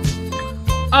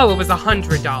 Oh, it was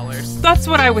 $100. That's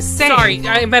what I was saying. Sorry,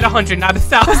 I meant 100, not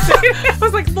 1,000. I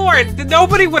was like, Lord,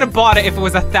 nobody would have bought it if it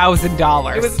was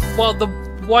 $1,000. It was, well,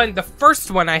 the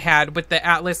first one I had with the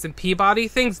Atlas and Peabody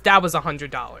things, that was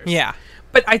 $100. Yeah.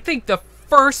 But I think the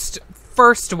first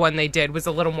one they did was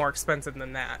a little more expensive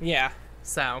than that. Yeah.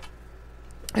 So,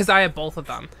 because I had both of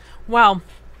them. Well,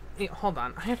 hold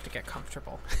on. I have to get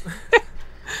comfortable.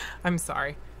 I'm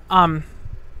sorry. Well,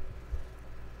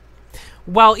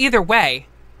 either way,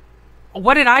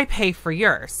 what did I pay for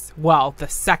yours? Well, the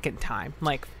second time,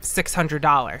 like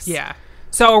 $600. Yeah.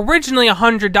 So originally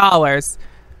 $100,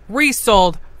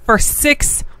 resold for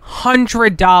 $600.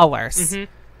 Mm-hmm.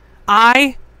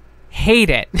 I hate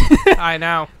it. I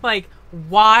know. Like,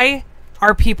 why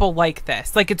are people like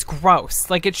this? Like, it's gross.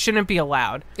 Like, it shouldn't be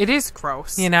allowed. It is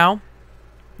gross. You know?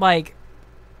 Like,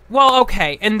 well,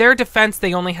 okay. In their defense,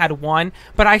 they only had one,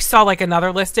 but I saw like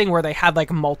another listing where they had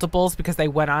like multiples because they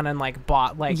went on and like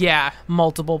bought like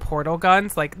multiple Portal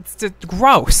guns. Like, it's just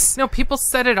gross. No, people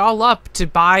set it all up to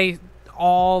buy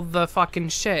all the fucking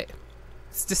shit.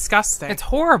 It's disgusting. It's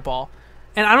horrible.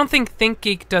 And I don't think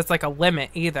ThinkGeek does like a limit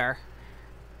either.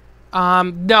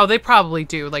 No, they probably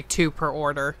do like 2 per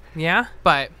order. Yeah?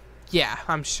 But yeah,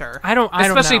 I'm sure. I don't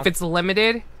Especially know. if it's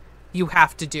limited, you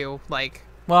have to do like,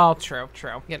 well, true.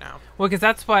 you know. Well, because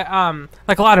that's why,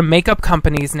 like a lot of makeup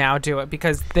companies now do it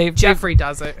because Jeffrey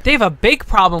does it. They have a big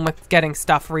problem with getting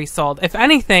stuff resold. If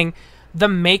anything, the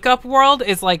makeup world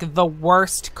is like the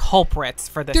worst culprits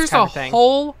for this kind of thing. There's a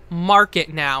whole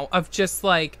market now of just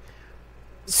like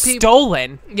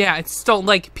stolen. Yeah, it's stolen.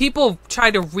 Like, people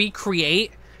try to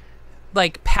recreate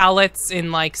like palettes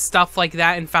and like stuff like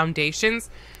that and foundations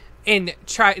and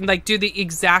try and like do the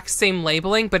exact same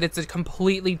labeling, but it's a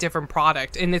completely different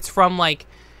product and it's from like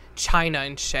China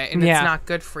and shit, and it's not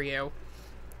good for you.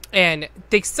 And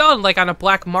they sell it like on a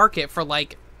black market for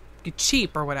like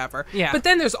cheap or whatever. Yeah. But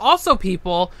then there's also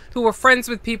people who are friends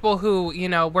with people who, you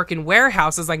know, work in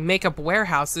warehouses, like makeup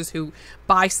warehouses, who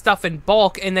buy stuff in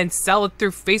bulk and then sell it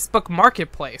through Facebook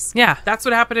Marketplace. Yeah. That's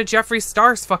what happened to Jeffree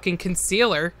Star's fucking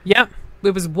concealer. Yep.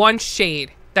 It was one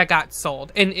shade that got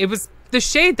sold, and it was the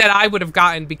shade that I would have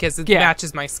gotten because it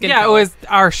matches my skin color. Yeah, it was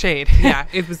our shade. Yeah,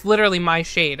 it was literally my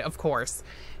shade, of course.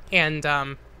 And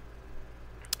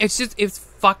it's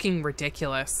fucking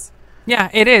ridiculous. Yeah,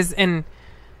 it is. And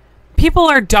people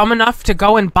are dumb enough to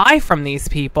go and buy from these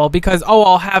people because, oh,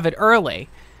 I'll have it early.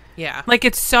 Yeah. Like,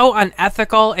 it's so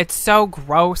unethical. It's so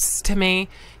gross to me,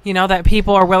 you know, that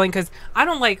people are willing, because I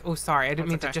don't like, oh, sorry, I didn't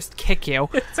mean to just kick you.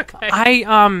 It's okay.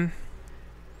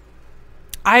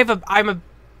 I'm a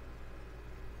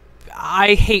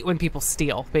I hate when people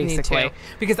steal, basically. Me too.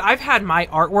 Because I've had my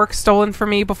artwork stolen from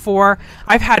me before.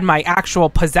 I've had my actual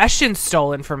possessions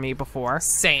stolen from me before.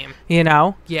 Same. You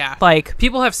know? Yeah. Like,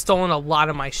 people have stolen a lot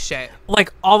of my shit.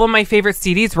 like all of my favorite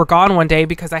CDs were gone one day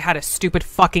because I had a stupid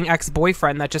fucking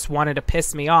ex-boyfriend that just wanted to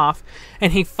piss me off.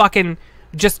 And he fucking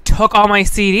just took all my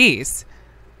CDs.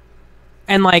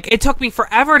 And, like, it took me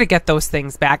forever to get those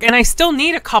things back. And I still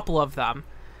need a couple of them.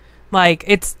 Like,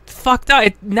 it's fucked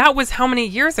up. That was how many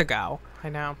years ago? I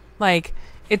know. Like,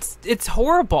 it's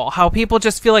horrible how people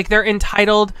just feel like they're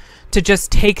entitled to just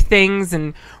take things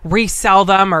and resell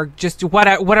them or just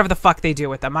whatever the fuck they do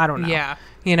with them. I don't know. Yeah.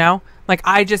 You know? Like,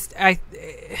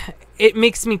 it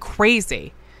makes me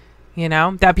crazy, you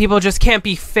know? That people just can't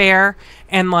be fair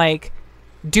and, like,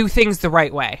 do things the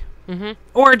right way. Mm-hmm.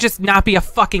 Or just not be a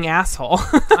fucking asshole.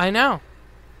 I know.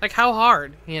 Like, how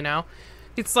hard, you know?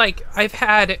 It's like, I've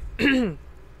had...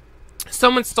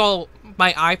 someone stole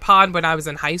my iPod when I was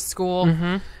in high school.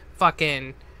 Mm-hmm.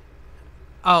 Fucking...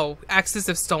 Oh, exes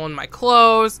have stolen my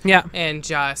clothes. Yeah. And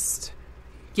just...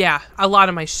 Yeah, a lot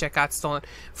of my shit got stolen.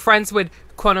 Friends would,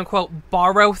 quote-unquote,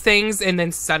 borrow things, and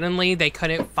then suddenly they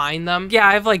couldn't find them. Yeah,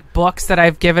 I have, like, books that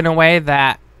I've given away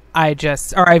that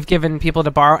I've given people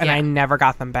to borrow, and I never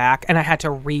got them back, and I had to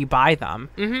re-buy them.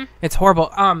 Mm-hmm. It's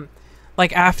horrible.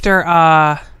 Like, after,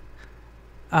 I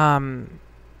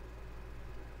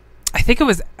think it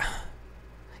was...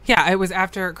 Yeah, it was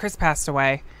after Chris passed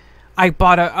away.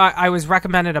 I was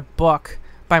recommended a book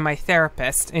by my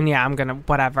therapist, and yeah,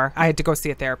 whatever. I had to go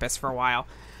see a therapist for a while.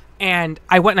 And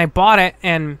I went and I bought it,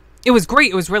 and it was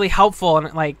great. It was really helpful,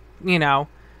 and, like, you know,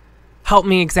 helped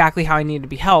me exactly how I needed to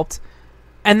be helped.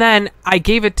 And then I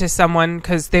gave it to someone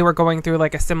because they were going through,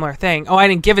 like, a similar thing. Oh, I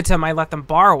didn't give it to them. I let them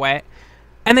borrow it.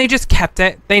 And they just kept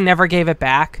it. They never gave it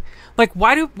back. Like,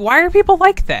 why are people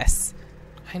like this?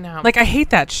 I know. Like, I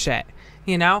hate that shit,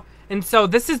 you know? And so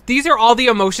these are all the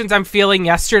emotions I'm feeling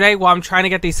yesterday while I'm trying to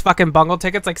get these fucking Bungle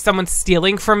tickets. Like, someone's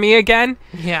stealing from me again.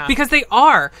 Yeah. Because they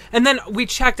are. And then we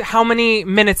checked how many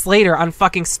minutes later on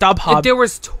fucking StubHub. There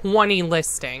was 20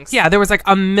 listings. Yeah, there was like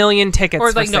 1 million tickets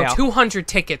or like, for sale. 200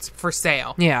 tickets for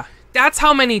sale. Yeah. That's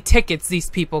how many tickets these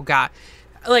people got.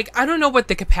 Like, I don't know what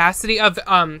the capacity of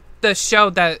the show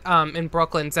that in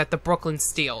Brooklyn's at the Brooklyn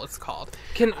Steel it's called.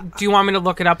 Do you want me to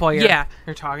look it up while you're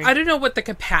talking? I don't know what the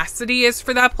capacity is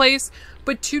for that place,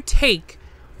 but to take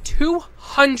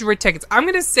 200 tickets, I'm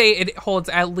going to say it holds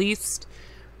at least,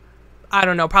 I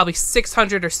don't know, probably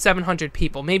 600 or 700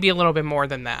 people, maybe a little bit more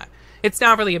than that. It's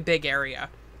not really a big area,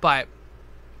 but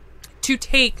to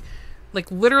take, like,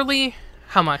 literally,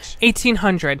 how much?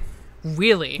 1,800.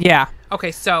 Really? Yeah.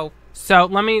 Okay, so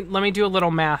let me do a little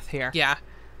math here. Yeah.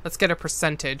 Let's get a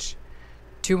percentage.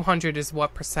 200 is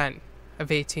what percent of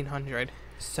 1,800?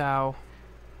 So,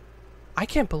 I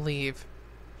can't believe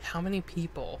how many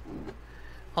people...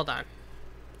 Hold on.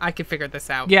 I can figure this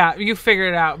out. yeah, you figure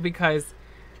it out because,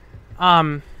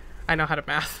 I know how to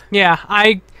math. yeah,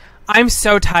 I'm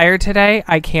so tired today,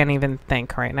 I can't even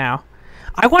think right now.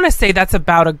 I want to say that's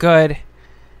about a good,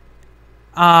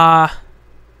 that's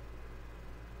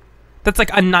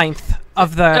like a ninth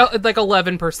of the... Like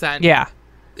 11%. Yeah.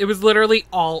 It was literally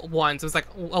all ones. It was like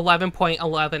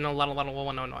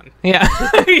 11.111111. Yeah.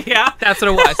 Yeah. That's what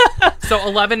it was. So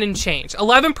 11 and change.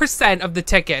 11% of the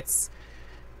tickets.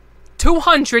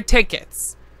 200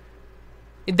 tickets.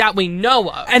 That we know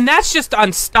of. And that's just on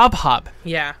StubHub.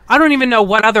 Yeah. I don't even know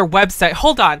what other website.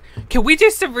 Hold on. Can we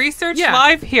do some research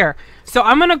live? Here. So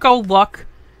I'm going to go look.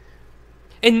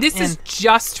 And this is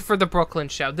just for the Brooklyn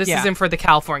show. This isn't for the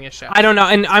California show. I don't know.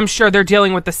 And I'm sure they're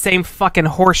dealing with the same fucking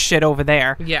horse shit over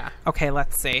there. Yeah. Okay,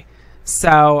 let's see.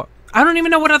 So, I don't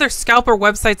even know what other scalper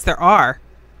websites there are.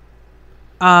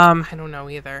 I don't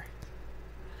know either.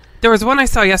 There was one I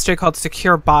saw yesterday called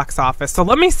Secure Box Office. So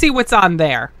let me see what's on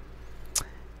there.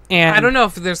 And I don't know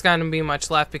if there's going to be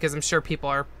much left because I'm sure people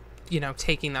are,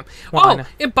 taking them. Well, oh,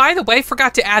 and by the way,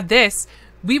 forgot to add this.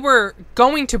 We were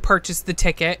going to purchase the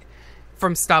ticket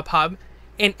from StubHub,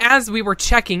 and as we were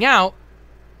checking out,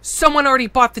 someone already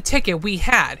bought the ticket we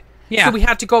had. Yeah. So we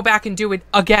had to go back and do it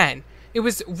again. It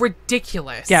was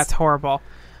ridiculous. Yeah, it's horrible.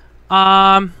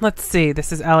 Let's see.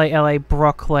 This is LA,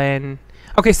 Brooklyn.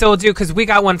 Okay, so we'll do, because we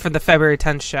got one for the February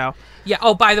 10th show. Yeah.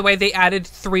 Oh, by the way, they added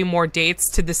 3 more dates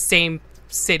to the same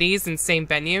cities and same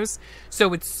venues.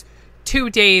 So it's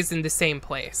 2 days in the same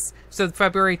place. So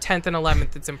February 10th and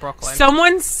 11th, it's in Brooklyn.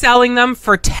 Someone's selling them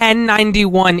for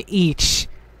 $10.91 each.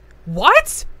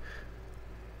 What?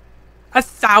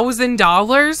 $1,000?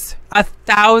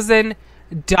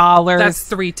 $1,000. That's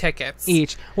 3 tickets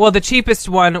each. Well, the cheapest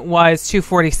one was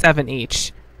 $247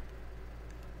 each.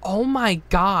 Oh my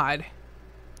god.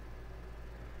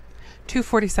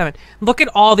 247. Look at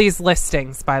all these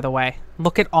listings, by the way.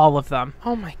 Look at all of them.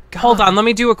 Oh my god. Hold on, let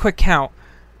me do a quick count.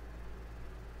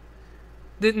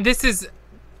 This is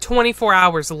 24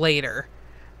 hours later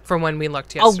from when we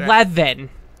looked yesterday. 11.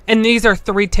 And these are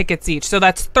 3 tickets each. So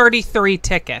that's 33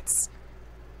 tickets.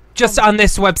 Just on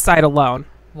this website alone.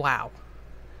 Wow.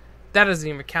 That doesn't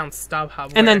even count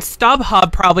StubHub. And then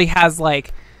StubHub probably has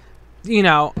like, you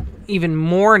know, even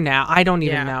more now. I don't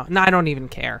even know. No, I don't even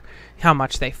care how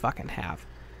much they fucking have.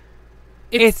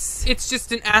 It's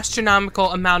just an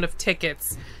astronomical amount of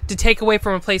tickets to take away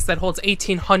from a place that holds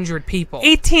 1,800 people.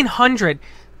 1,800.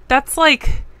 That's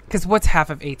like, because what's half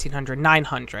of 1,800?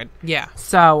 900. Yeah.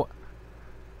 So,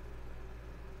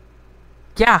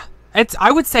 yeah,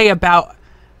 I would say about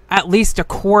at least a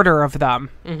quarter of them.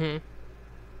 Mm-hmm.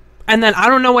 And then I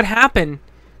don't know what happened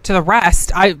to the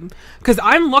rest. Because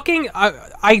I'm looking,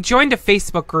 I joined a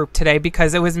Facebook group today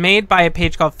because it was made by a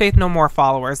page called Faith No More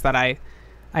Followers that I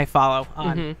follow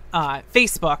on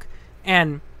Facebook.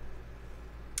 And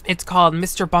it's called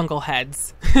Mr.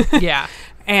 Bungleheads. Yeah.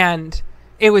 And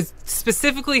it was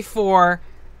specifically for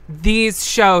these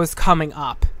shows coming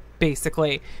up,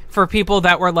 basically. For people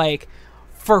that were like,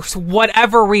 for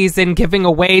whatever reason, giving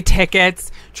away tickets,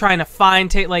 trying to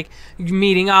find, like,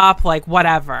 meeting up, like,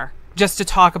 whatever. Just to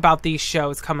talk about these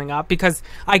shows coming up. Because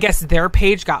I guess their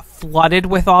page got flooded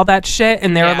with all that shit.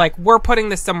 And they were like, we're putting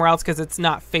this somewhere else because it's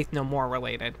not Faith No More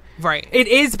related. Right. It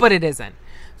is, but it isn't.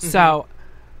 Mm-hmm. So,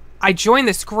 I joined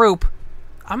this group.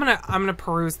 I'm gonna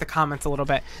peruse the comments a little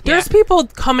bit. There's people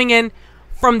coming in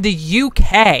from the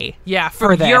UK. Yeah,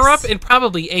 from Europe and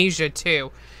probably Asia,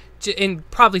 too. In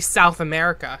probably South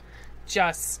America,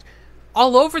 just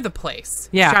all over the place,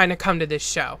 trying to come to this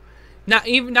show. Not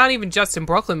even just in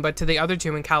Brooklyn, but to the other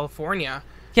 2 in California.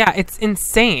 Yeah, it's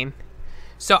insane.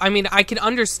 So I mean, I can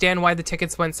understand why the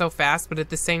tickets went so fast, but at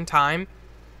the same time,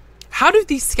 how do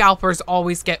these scalpers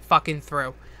always get fucking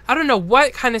through? I don't know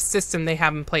what kind of system they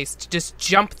have in place to just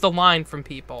jump the line from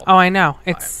people. Oh, I know.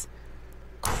 It's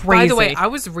crazy. By the way, I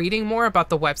was reading more about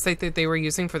the website that they were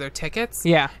using for their tickets.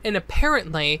 Yeah. And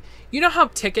apparently, you know how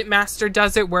Ticketmaster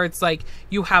does it, where it's like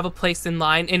you have a place in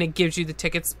line and it gives you the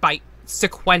tickets by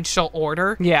sequential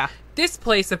order? Yeah. This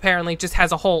place apparently just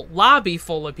has a whole lobby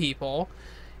full of people,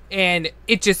 and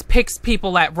it just picks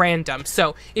people at random.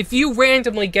 So if you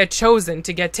randomly get chosen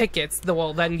to get tickets,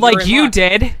 then like you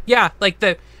did. Yeah, like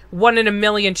the 1 in a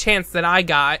million chance that I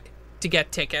got to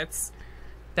get tickets,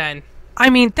 then... I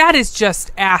mean, that is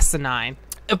just asinine.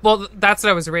 Well, that's what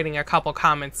I was reading. A couple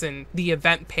comments in the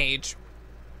event page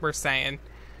were saying.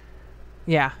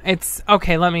 Yeah, it's...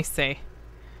 Okay, let me see.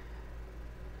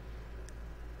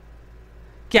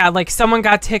 Yeah, like someone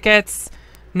got tickets.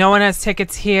 No one has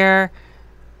tickets here.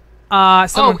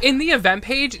 In the event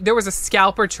page, there was a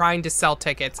scalper trying to sell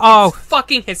tickets. Oh. It's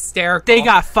fucking hysterical. They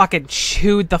got fucking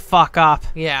chewed the fuck up.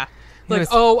 Yeah.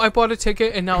 Like, I bought a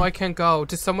ticket and now I can't go.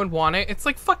 Does someone want it? It's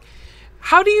like, fuck.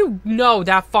 How do you know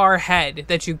that far ahead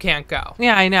that you can't go?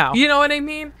 Yeah, I know. You know what I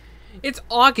mean? It's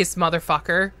August,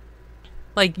 motherfucker.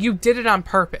 Like, you did it on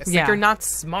purpose. Yeah. Like, you're not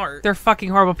smart. They're fucking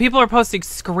horrible. People are posting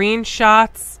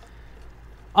screenshots.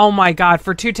 Oh my god,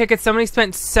 for 2 tickets, somebody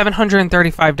spent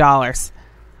 $735.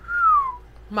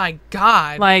 My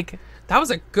god. Like, that was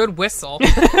a good whistle.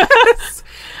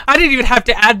 I didn't even have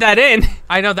to add that in.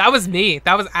 I know, that was me.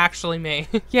 That was actually me.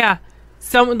 Yeah.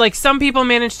 Some people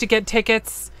managed to get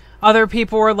tickets. Other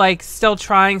people were like still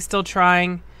trying.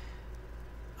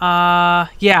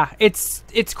 Yeah, it's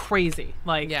crazy.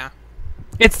 Like, yeah.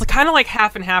 It's kind of like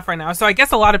half and half right now. So I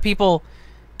guess a lot of people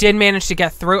did manage to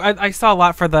get through. I saw a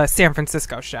lot for the San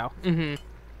Francisco show. Mm-hmm.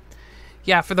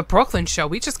 Yeah, for the Brooklyn show,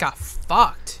 we just got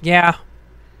fucked. Yeah.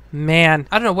 Man.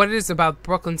 I don't know what it is about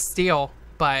Brooklyn Steel,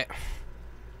 but...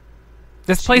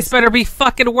 This place better be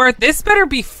fucking worth... This better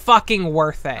be fucking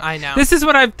worth it. I know. This is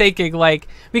what I'm thinking, like,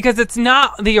 because it's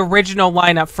not the original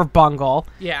lineup for Bungle.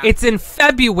 Yeah. It's in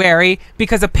February,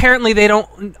 because apparently they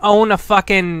don't own a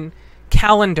fucking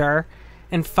calendar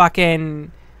and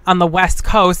fucking... on the West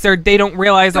Coast, they don't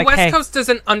realize, the West Coast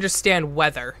doesn't understand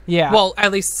weather. Yeah. Well,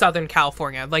 at least Southern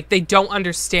California. Like, they don't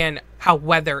understand how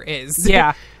weather is.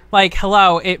 Yeah. Like,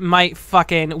 hello, it might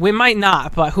fucking... We might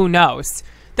not, but who knows?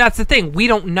 That's the thing. We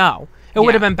don't know. It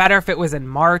would have been better if it was in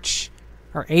March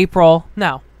or April.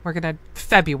 No. We're going to...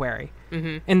 February.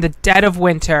 Mm-hmm. In the dead of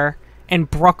winter in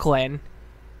Brooklyn.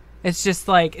 It's just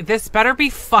like, this better be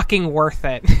fucking worth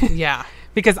it. Yeah.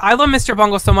 Because I love Mr.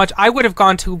 Bungle so much, I would have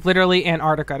gone to literally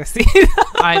Antarctica to see it.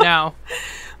 I know.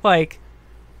 Like,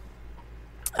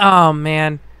 oh,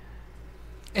 man.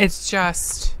 It's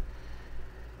just...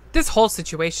 This whole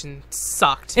situation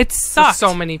sucked. It sucked. For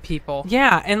so many people.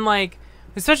 Yeah, and like,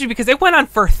 Especially because it went on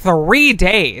for 3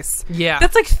 days. Yeah.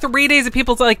 That's like 3 days of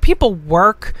people's, like, people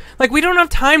work. Like, we don't have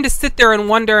time to sit there and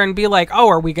wonder and be like, oh,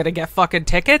 are we going to get fucking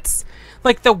tickets?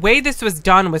 Like, the way this was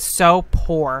done was so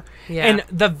poor. Yeah. And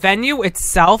the venue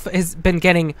itself has been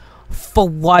getting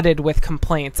flooded with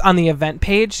complaints on the event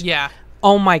page. Yeah.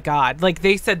 Oh my God. Like,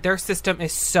 they said their system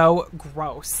is so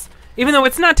gross. Even though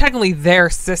it's not technically their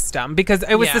system, because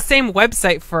it was the same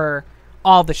website for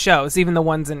all the shows, even the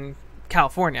ones in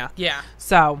California. Yeah.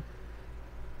 So,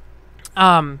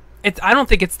 I don't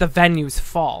think it's the venue's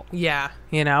fault. Yeah.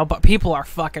 You know, but people are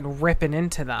fucking ripping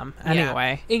into them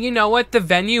anyway. Yeah. And you know what? The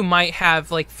venue might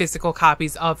have like physical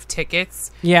copies of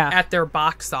tickets at their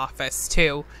box office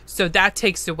too. So that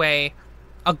takes away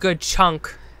a good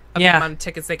chunk of the amount of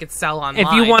tickets they could sell online.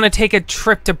 If you want to take a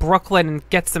trip to Brooklyn and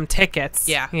get some tickets,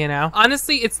 you know.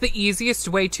 Honestly, it's the easiest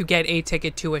way to get a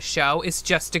ticket to a show is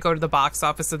just to go to the box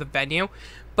office of the venue.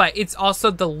 But it's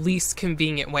also the least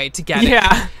convenient way to get it.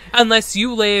 Yeah. Unless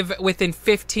you live within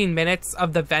 15 minutes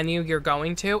of the venue you're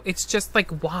going to. It's just like,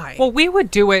 why? Well, we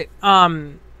would do it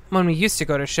when we used to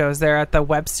go to shows there at the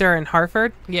Webster in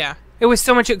Hartford. Yeah. It was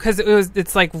so much because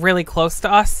it's like really close to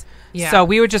us. Yeah. So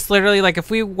we would just literally, like, if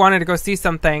we wanted to go see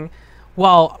something,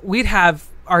 well, we'd have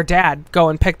our dad go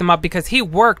and pick them up because he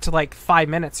worked like 5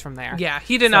 minutes from there. Yeah,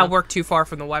 he did not work too far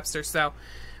from the Webster, so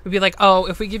we'd be like, oh,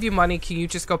 if we give you money, can you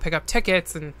just go pick up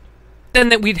tickets? And then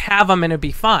that we'd have them and it'd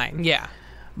be fine. Yeah.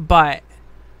 But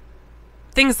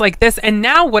things like this, and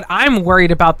now what I'm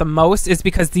worried about the most is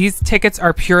because these tickets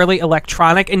are purely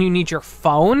electronic and you need your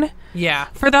phone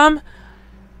for them.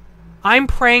 I'm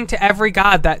praying to every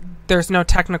god that there's no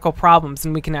technical problems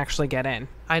and we can actually get in.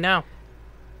 I know.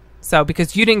 So,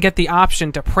 because you didn't get the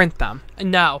option to print them.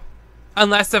 No.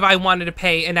 Unless if I wanted to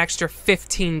pay an extra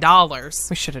 $15.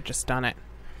 We should have just done it.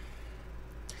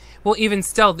 Well, even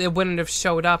still, it wouldn't have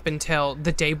showed up until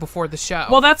the day before the show.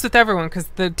 Well, that's with everyone, because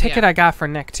the ticket I got for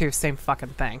Nick, too, same fucking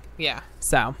thing. Yeah.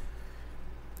 So,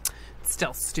 it's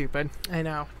still stupid. I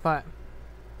know. But,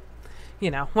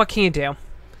 you know, what can you do?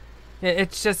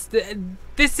 It's just,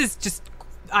 this is just,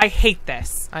 I hate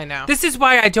this. I know. This is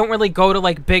why I don't really go to,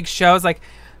 like, big shows. Like,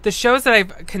 the shows that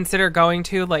I've considered going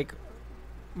to, like,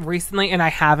 recently, and I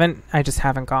just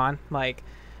haven't gone. Like,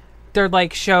 they're,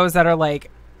 like, shows that are, like,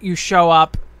 you show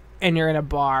up and you're in a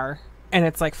bar and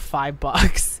it's, like,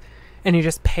 $5 and you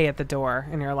just pay at the door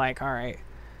and you're like, all right.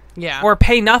 Yeah. Or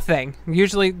pay nothing.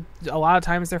 Usually, a lot of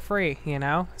times they're free, you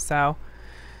know? So,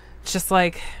 it's just,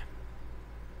 like,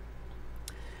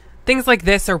 things like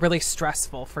this are really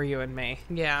stressful for you and me.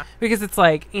 Yeah. Because it's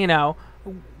like, you know,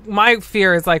 my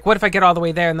fear is like, what if I get all the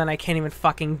way there and then I can't even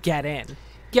fucking get in?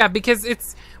 Yeah, because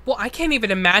it's... Well, I can't even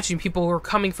imagine people who are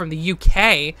coming from the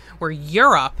UK or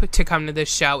Europe to come to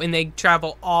this show and they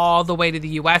travel all the way to the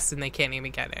US and they can't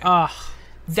even get in. Ugh.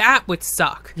 That would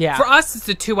suck. Yeah. For us, it's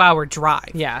a 2-hour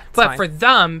drive. Yeah. But fine. for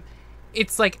them,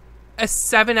 it's like a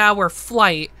 7-hour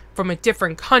flight from a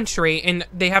different country and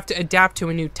they have to adapt to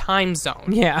a new time zone.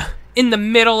 Yeah. In the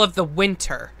middle of the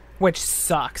winter. Which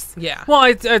sucks. Yeah. Well,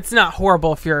 it's not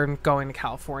horrible if you're going to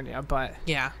California, but,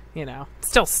 Yeah. you know, it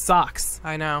still sucks.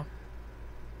 I know.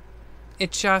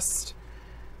 It just...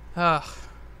 Ugh.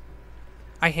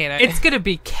 I hate it. It's going to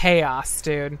be chaos,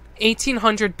 dude.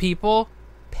 1,800 people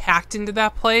packed into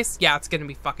that place. Yeah, it's going to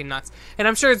be fucking nuts. And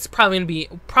I'm sure it's probably going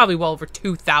to be well over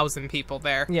 2,000 people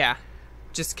there. Yeah.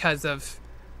 Just because of,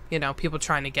 you know, people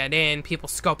trying to get in, people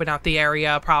scoping out the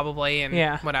area probably,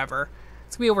 and whatever.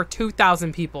 It's going to be over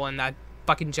 2,000 people in that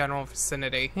fucking general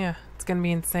vicinity. Yeah, it's going to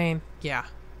be insane. Yeah.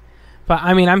 But,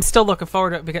 I mean, I'm still looking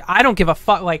forward to it because I don't give a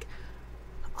fuck. Like,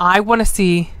 I want to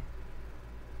see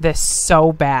this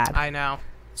so bad. I know.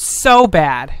 So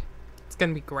bad. It's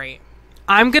going to be great.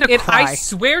 I'm going to cry. I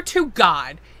swear to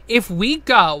God, if we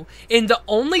go and the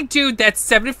only dude that's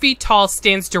 7 feet tall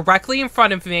stands directly in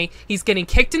front of me, he's getting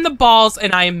kicked in the balls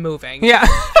and I am moving. Yeah.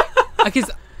 Because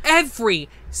every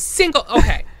single...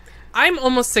 Okay. I'm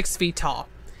almost 6 feet tall.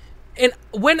 And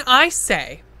when I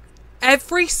say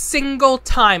every single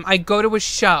time I go to a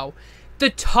show, the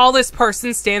tallest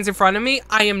person stands in front of me,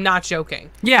 I am not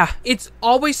joking. Yeah. It's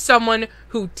always someone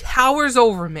who towers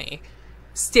over me,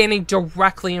 standing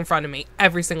directly in front of me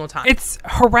every single time. It's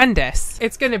horrendous.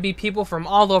 It's going to be people from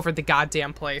all over the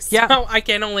goddamn place. Yeah. So I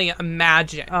can only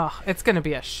imagine. Oh, it's going to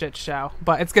be a shit show.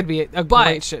 But it's going to be a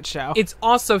great shit show. It's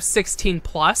also 16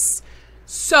 plus.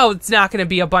 So it's not going to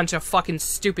be a bunch of fucking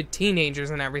stupid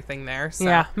teenagers and everything there. So.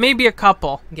 Yeah, maybe a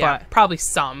couple. Yeah, but probably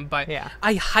some. But yeah.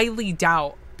 I highly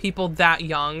doubt people that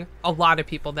young, a lot of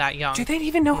people that young. Do they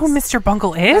even know who Mr.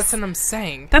 Bungle is? That's what I'm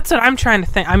saying. That's what I'm trying to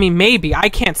think. I mean, maybe. I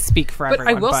can't speak for But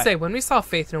everyone. I will say, when we saw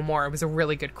Faith No More, it was a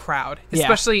really good crowd. Yeah.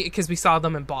 Especially because we saw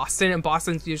them in Boston, and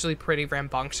Boston's usually pretty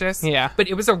rambunctious. Yeah. But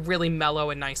it was a really mellow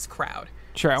and nice crowd.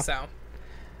 True. So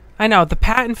I know. The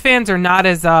Patton fans are not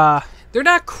as... they're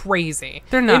not crazy.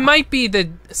 They're not. It might be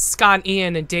the Scott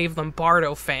Ian and Dave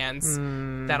Lombardo fans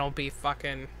that'll be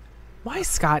fucking... Why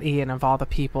Scott Ian of all the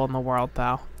people in the world,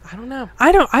 though? I don't know.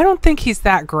 I don't think he's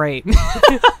that great.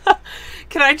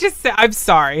 Can I just say, I'm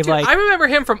sorry. Dude, like, I remember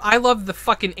him from I Love the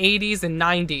fucking 80s and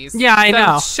 90s. Yeah, I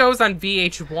know. Shows on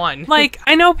VH1. like,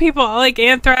 I know people like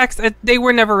Anthrax. They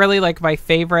were never really like my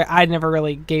favorite. I never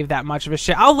really gave that much of a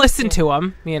shit. I'll listen to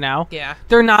them, you know. Yeah.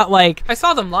 They're not like, I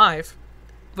saw them live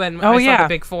when I saw the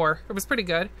Big Four. It was pretty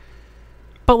good.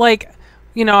 but like,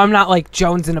 you know, I'm not like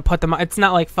jonesing to put them. It's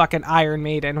not like fucking Iron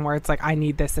Maiden where it's like I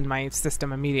need this in my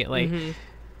system immediately. Mm-hmm.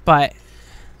 But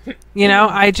you know,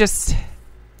 I just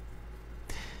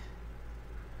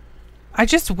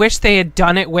wish they had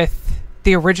done it with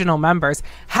the original members.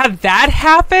 Had that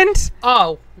happened,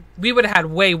 Oh, we would have had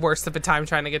way worse of a time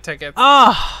trying to get tickets.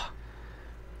 oh,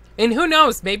 And who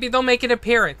knows? Maybe they'll make an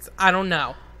appearance. I don't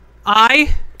know.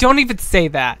 I don't even say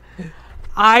that.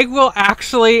 I will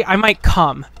actually, I might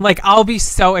come. Like, I'll be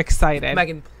so excited.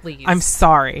 Megan, please. I'm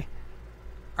sorry.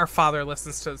 Our father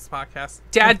listens to this podcast.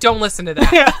 Dad, don't listen to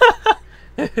that.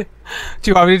 Do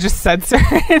you want me to just censor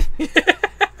it?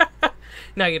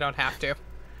 No, you don't have to.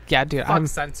 Yeah, dude. Fuck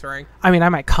censoring. I mean, I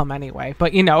might come anyway,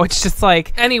 but you know, it's just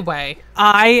like Anyway.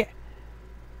 I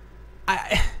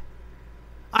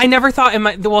never thought in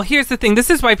my... Well, here's the thing. This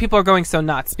is why people are going so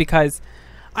nuts, because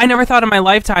I never thought in my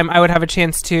lifetime I would have a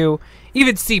chance to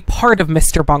even see part of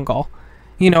Mr. Bungle.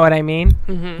 You know what I mean?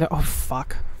 Mm-hmm. Oh,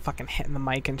 fuck. Fucking hitting the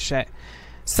mic and shit.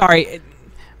 Sorry.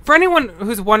 For anyone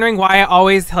who's wondering why I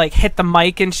always, like, hit the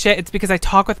mic and shit, it's because I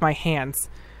talk with my hands.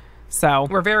 So...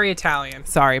 We're very Italian.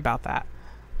 Sorry about that.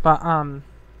 But,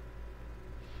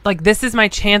 like, this is my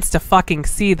chance to fucking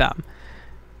see them.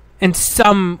 In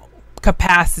some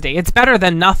capacity. It's better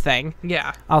than nothing.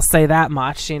 Yeah. I'll say that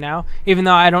much, you know? Even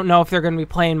though I don't know if they're going to be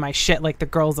playing my shit like the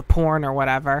Girls of Porn or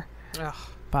whatever. Ugh,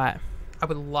 But, I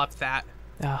would love that.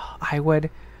 I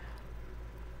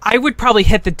would probably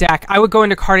hit the deck. I would go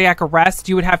into cardiac arrest.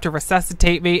 You would have to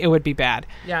resuscitate me. It would be bad.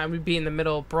 Yeah, I would be in the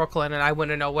middle of Brooklyn and I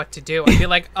wouldn't know what to do. I'd be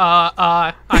like,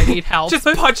 I need help. Just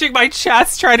punching my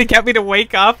chest, trying to get me to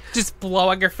wake up. Just blow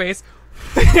on your face.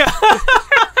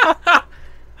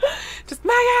 Just,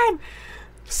 Megan!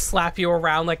 Slap you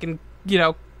around like in, you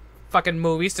know, fucking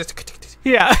movies. Just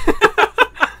Yeah.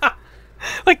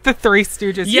 Like the Three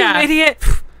Stooges. Yeah. You idiot!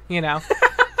 You know?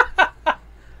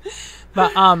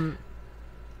 But,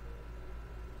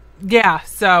 yeah,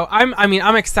 so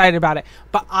I'm excited about it,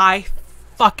 but I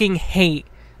fucking hate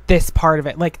this part of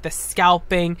it, like the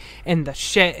scalping and the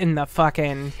shit and the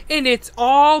fucking... And it's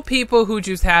all people who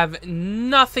just have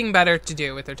nothing better to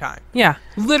do with their time. Yeah.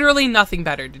 Literally nothing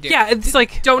better to do. Yeah, it's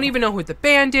like... Don't even know who the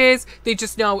band is. They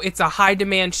just know it's a high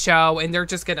demand show and they're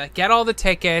just gonna get all the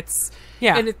tickets.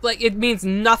 Yeah. And it's like, it means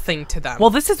nothing to them. Well,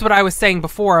 this is what I was saying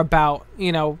before about,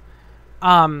 you know,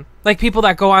 like people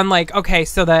that go on like, okay,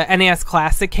 so the NES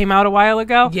Classic came out a while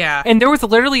ago. Yeah. And there was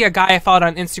literally a guy I followed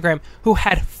on Instagram who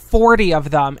had 40 of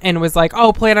them and was like,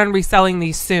 oh, plan on reselling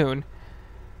these soon.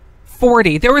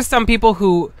 40. There was some people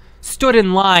who stood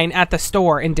in line at the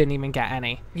store and didn't even get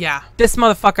any. Yeah. This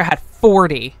motherfucker had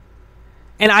 40.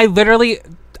 And I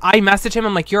messaged him,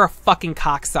 I'm like, you're a fucking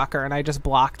cocksucker, and I just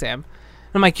blocked him.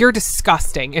 I'm like, you're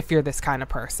disgusting if you're this kind of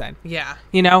person. Yeah.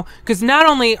 You know? Because not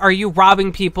only are you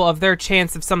robbing people of their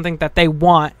chance of something that they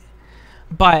want,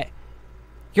 but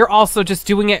you're also just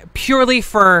doing it purely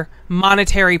for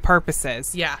monetary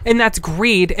purposes. Yeah. And that's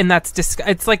greed, and that's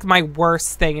it's like my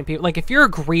worst thing in people. Like, if you're a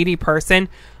greedy person,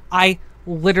 I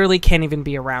literally can't even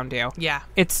be around you. Yeah.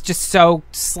 It's just so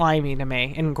slimy to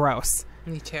me and gross.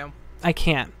 Me too. I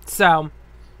can't. So,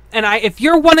 and if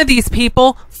you're one of these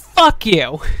people, fuck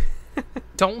you.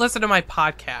 Don't listen to my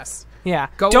podcast. Yeah.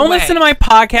 Go Don't away. listen to my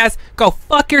podcast. Go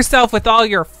fuck yourself with all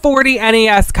your 40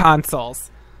 NES consoles.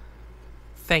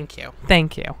 Thank you.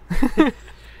 Thank you.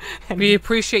 We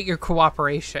appreciate your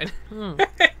cooperation.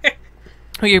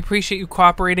 We appreciate you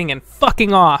cooperating and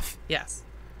fucking off. Yes.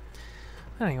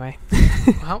 Anyway.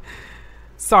 Well,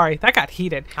 Sorry, that got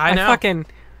heated. I know.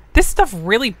 This stuff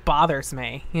really bothers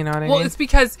me. You know what I well, mean? it's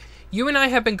because you and I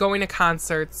have been going to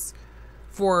concerts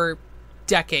for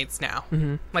decades now.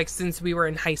 Mm-hmm. Like, since we were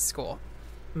in high school.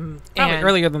 Probably And-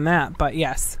 earlier than that, but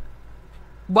yes.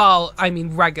 Well, I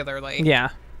mean, regularly. Yeah.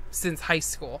 Since high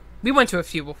school. We went to a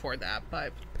few before that,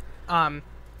 but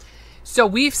So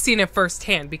we've seen it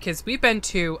firsthand because we've been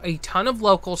to a ton of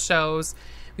local shows.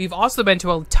 We've also been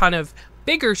to a ton of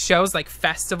bigger shows like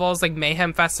festivals, like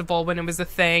Mayhem Festival when it was a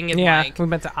thing. And like, we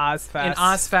went to Ozfest. And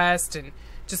Ozfest and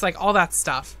just like all that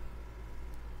stuff.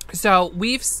 So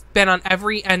we've been on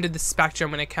every end of the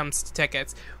spectrum when it comes to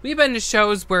tickets. We've been to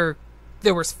shows where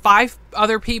there was 5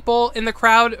 other people in the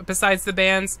crowd besides the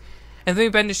bands. And then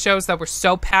we've been to shows that were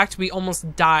so packed we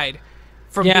almost died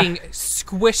from being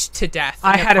squished to death.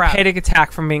 I had a panic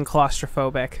attack from being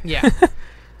claustrophobic. Yeah.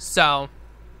 So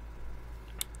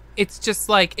it's just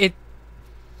like it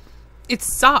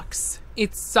sucks.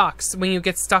 It sucks when you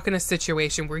get stuck in a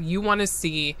situation where you want to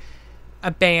see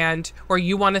a band or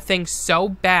you want a thing so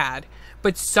bad,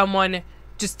 but someone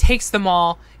just takes them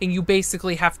all and you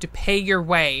basically have to pay your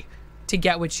way to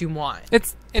get what you want.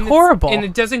 It's horrible. And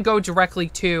it doesn't go directly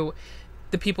to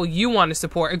the people you want to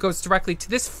support. It goes directly to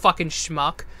this fucking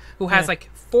schmuck who has like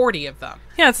 40 of them.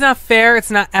 Yeah, it's not fair. It's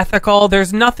not ethical.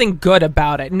 There's nothing good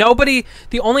about it.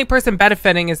 The only person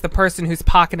benefiting is the person who's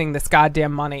pocketing this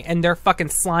goddamn money, and they're fucking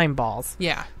slime balls.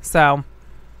 Yeah. So,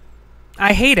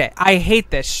 I hate it. I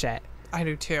hate this shit. I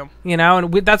do too. You know,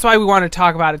 and that's why we want to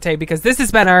talk about it today, because this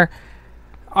has been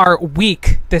our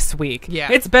week this week. Yeah.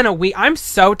 It's been a week. I'm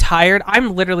so tired.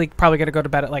 I'm literally probably going to go to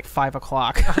bed at like 5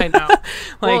 o'clock. I know.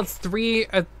 Well, it's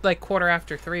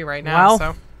 3:15 right now. Well,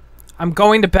 so I'm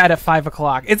going to bed at 5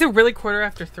 o'clock. Is it really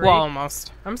 3:15? Well,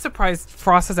 almost. I'm surprised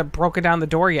Frost hasn't broken down the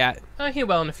door yet. He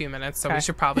will in a few minutes, so we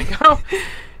should probably go.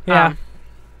 Yeah.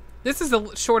 This is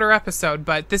a shorter episode,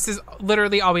 but this is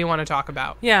literally all we want to talk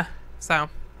about. Yeah. So.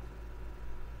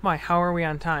 Why? How are we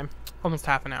on time? Almost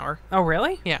half an hour. Oh,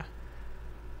 really? Yeah.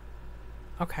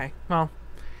 Okay. Well,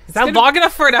 is that long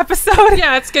enough for an episode?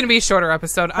 Yeah, it's going to be a shorter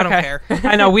episode. I don't care.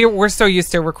 I know. We're so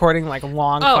used to recording like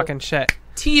long fucking shit.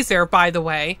 Teaser, by the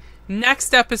way.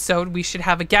 Next episode, we should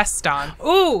have a guest on.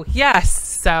 Ooh,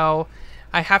 yes. So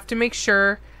I have to make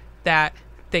sure that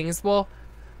things will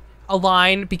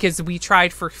align because we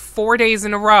tried for 4 days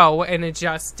in a row and it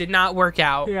just did not work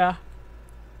out. Yeah.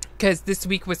 Because this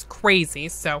week was crazy.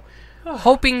 So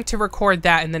hoping to record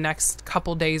that in the next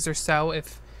couple days or so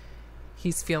if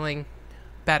he's feeling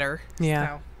better. Yeah.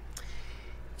 So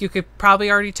you could probably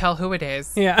already tell who it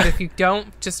is. Yeah. But if you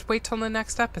don't, just wait till the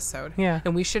next episode. Yeah.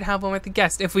 And we should have one with the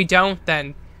guest. If we don't,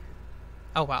 then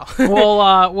oh well.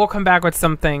 We'll come back with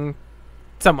something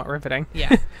somewhat riveting.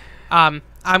 Yeah. I'm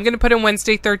gonna put in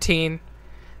Wednesday 13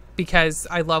 because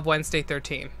I love Wednesday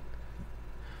 13.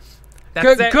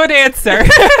 That's good answer.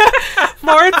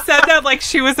 Lauren said that like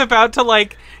she was about to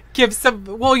like give some.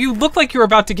 Well, you looked like you were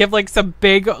about to give like some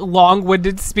big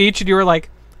long-winded speech, and you were like,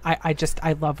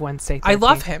 "I love Wednesday 13. I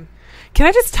love him." Can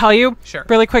I just tell you, sure,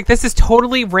 really quick? This is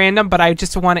totally random, but I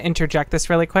just want to interject this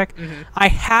really quick. Mm-hmm. I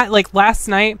had like last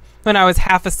night when I was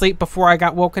half asleep before I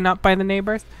got woken up by the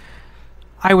neighbors.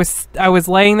 I was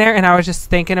laying there and I was just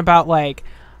thinking about like.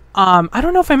 I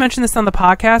don't know if I mentioned this on the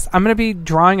podcast. I'm going to be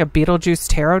drawing a Beetlejuice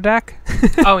tarot deck.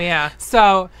 Oh, yeah.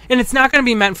 So, and it's not going to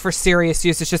be meant for serious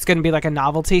use. It's just going to be like a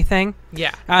novelty thing.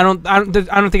 Yeah. I don't think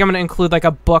I'm going to include like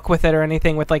a book with it or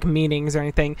anything with like meanings or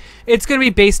anything. It's going to be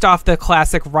based off the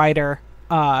classic Rider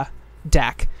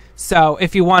deck. So,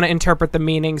 if you want to interpret the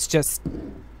meanings, just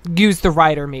use the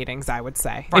Rider meanings, I would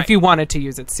say. Right. If you wanted to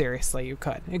use it seriously, you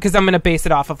could. Because I'm going to base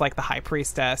it off of like the High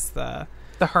Priestess, the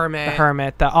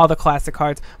Hermit, all the classic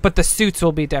cards, but the suits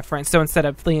will be different. So instead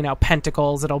of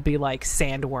pentacles, it'll be like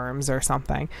sandworms or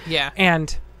something. Yeah.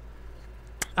 And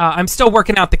I'm still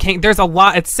working out the king. There's a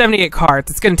lot. It's 78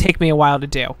 cards. It's going to take me a while to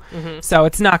do. Mm-hmm. So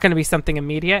it's not going to be something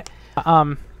immediate.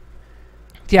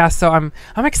 Yeah. So I'm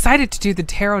excited to do the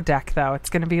tarot deck though.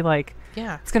 It's going to be like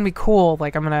it's going to be cool.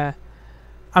 Like I'm gonna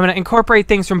incorporate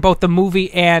things from both the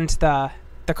movie and the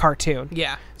cartoon.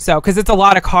 Yeah. So because it's a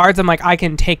lot of cards, I'm like I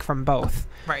can take from both.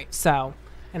 Right. So,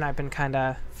 and I've been kind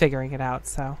of figuring it out.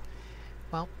 So,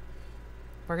 well,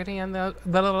 we're gonna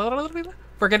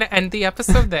end the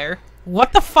episode there.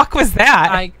 What the fuck was that?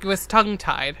 I was tongue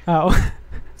tied. Oh,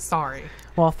 sorry.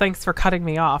 Well, thanks for cutting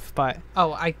me off, but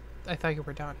I thought you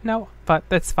were done. No, but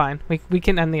that's fine. We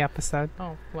can end the episode.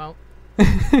 Oh well.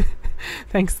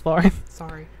 Thanks, Lauren.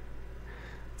 Sorry.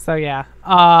 So yeah,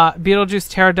 Beetlejuice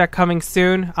tarot deck coming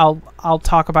soon. I'll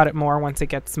talk about it more once it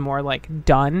gets more like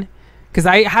done, because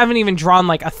I haven't even drawn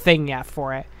like a thing yet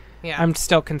for it. Yeah, I'm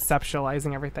still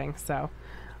conceptualizing everything. So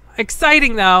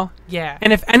exciting though. Yeah.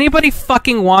 And if anybody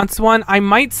fucking wants one, I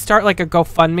might start like a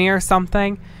GoFundMe or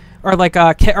something, or like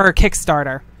a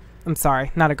Kickstarter. I'm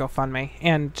sorry, not a GoFundMe.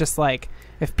 And just like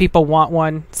if people want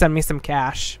one, send me some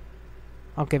cash.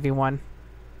 I'll give you one.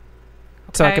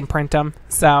 So I can print them.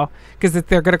 So, because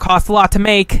they're going to cost a lot to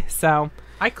make. So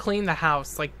I clean the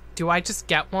house like Do I just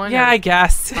get one? Yeah, or- I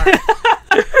guess. All right.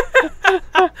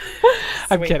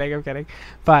 I'm Sweet. kidding.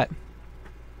 But,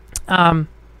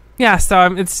 yeah,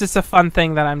 so it's just a fun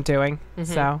thing that I'm doing.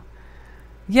 So,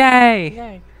 yay.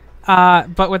 Yay.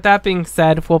 But with that being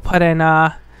said, we'll put in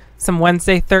some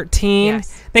Wednesday 13.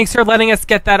 Yes. Thanks for letting us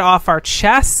get that off our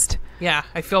chest. Yeah,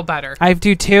 I feel better. I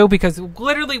do too, because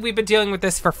literally we've been dealing with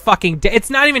this for fucking days. It's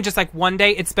not even just like one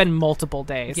day, it's been multiple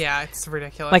days. Yeah, it's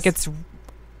ridiculous. Like, it's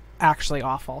actually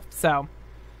awful. So,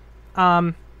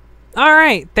 all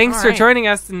right. Thanks All for right. joining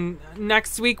us. And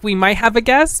next week we might have a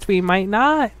guest. We might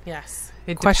not. Yes.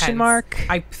 It Question depends. mark?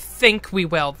 I think we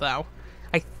will, though.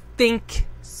 I think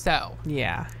so.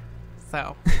 Yeah.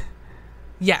 So,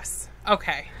 yes.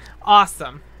 Okay.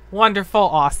 Awesome. Wonderful.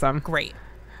 Awesome. Great.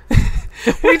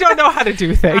 We don't know how to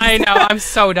do things. I know. I'm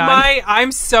so done.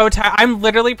 I'm so tired. I'm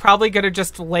literally probably going to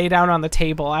just lay down on the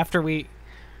table after we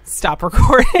stop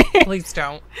recording. Please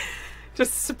don't.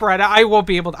 Just spread out. I won't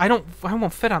be able to. I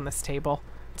won't fit on this table.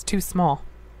 It's too small.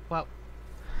 Well,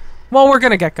 Well, we're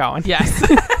going to get going. yes.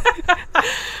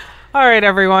 All right,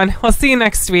 everyone. We'll see you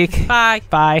next week. Bye.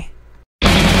 Bye.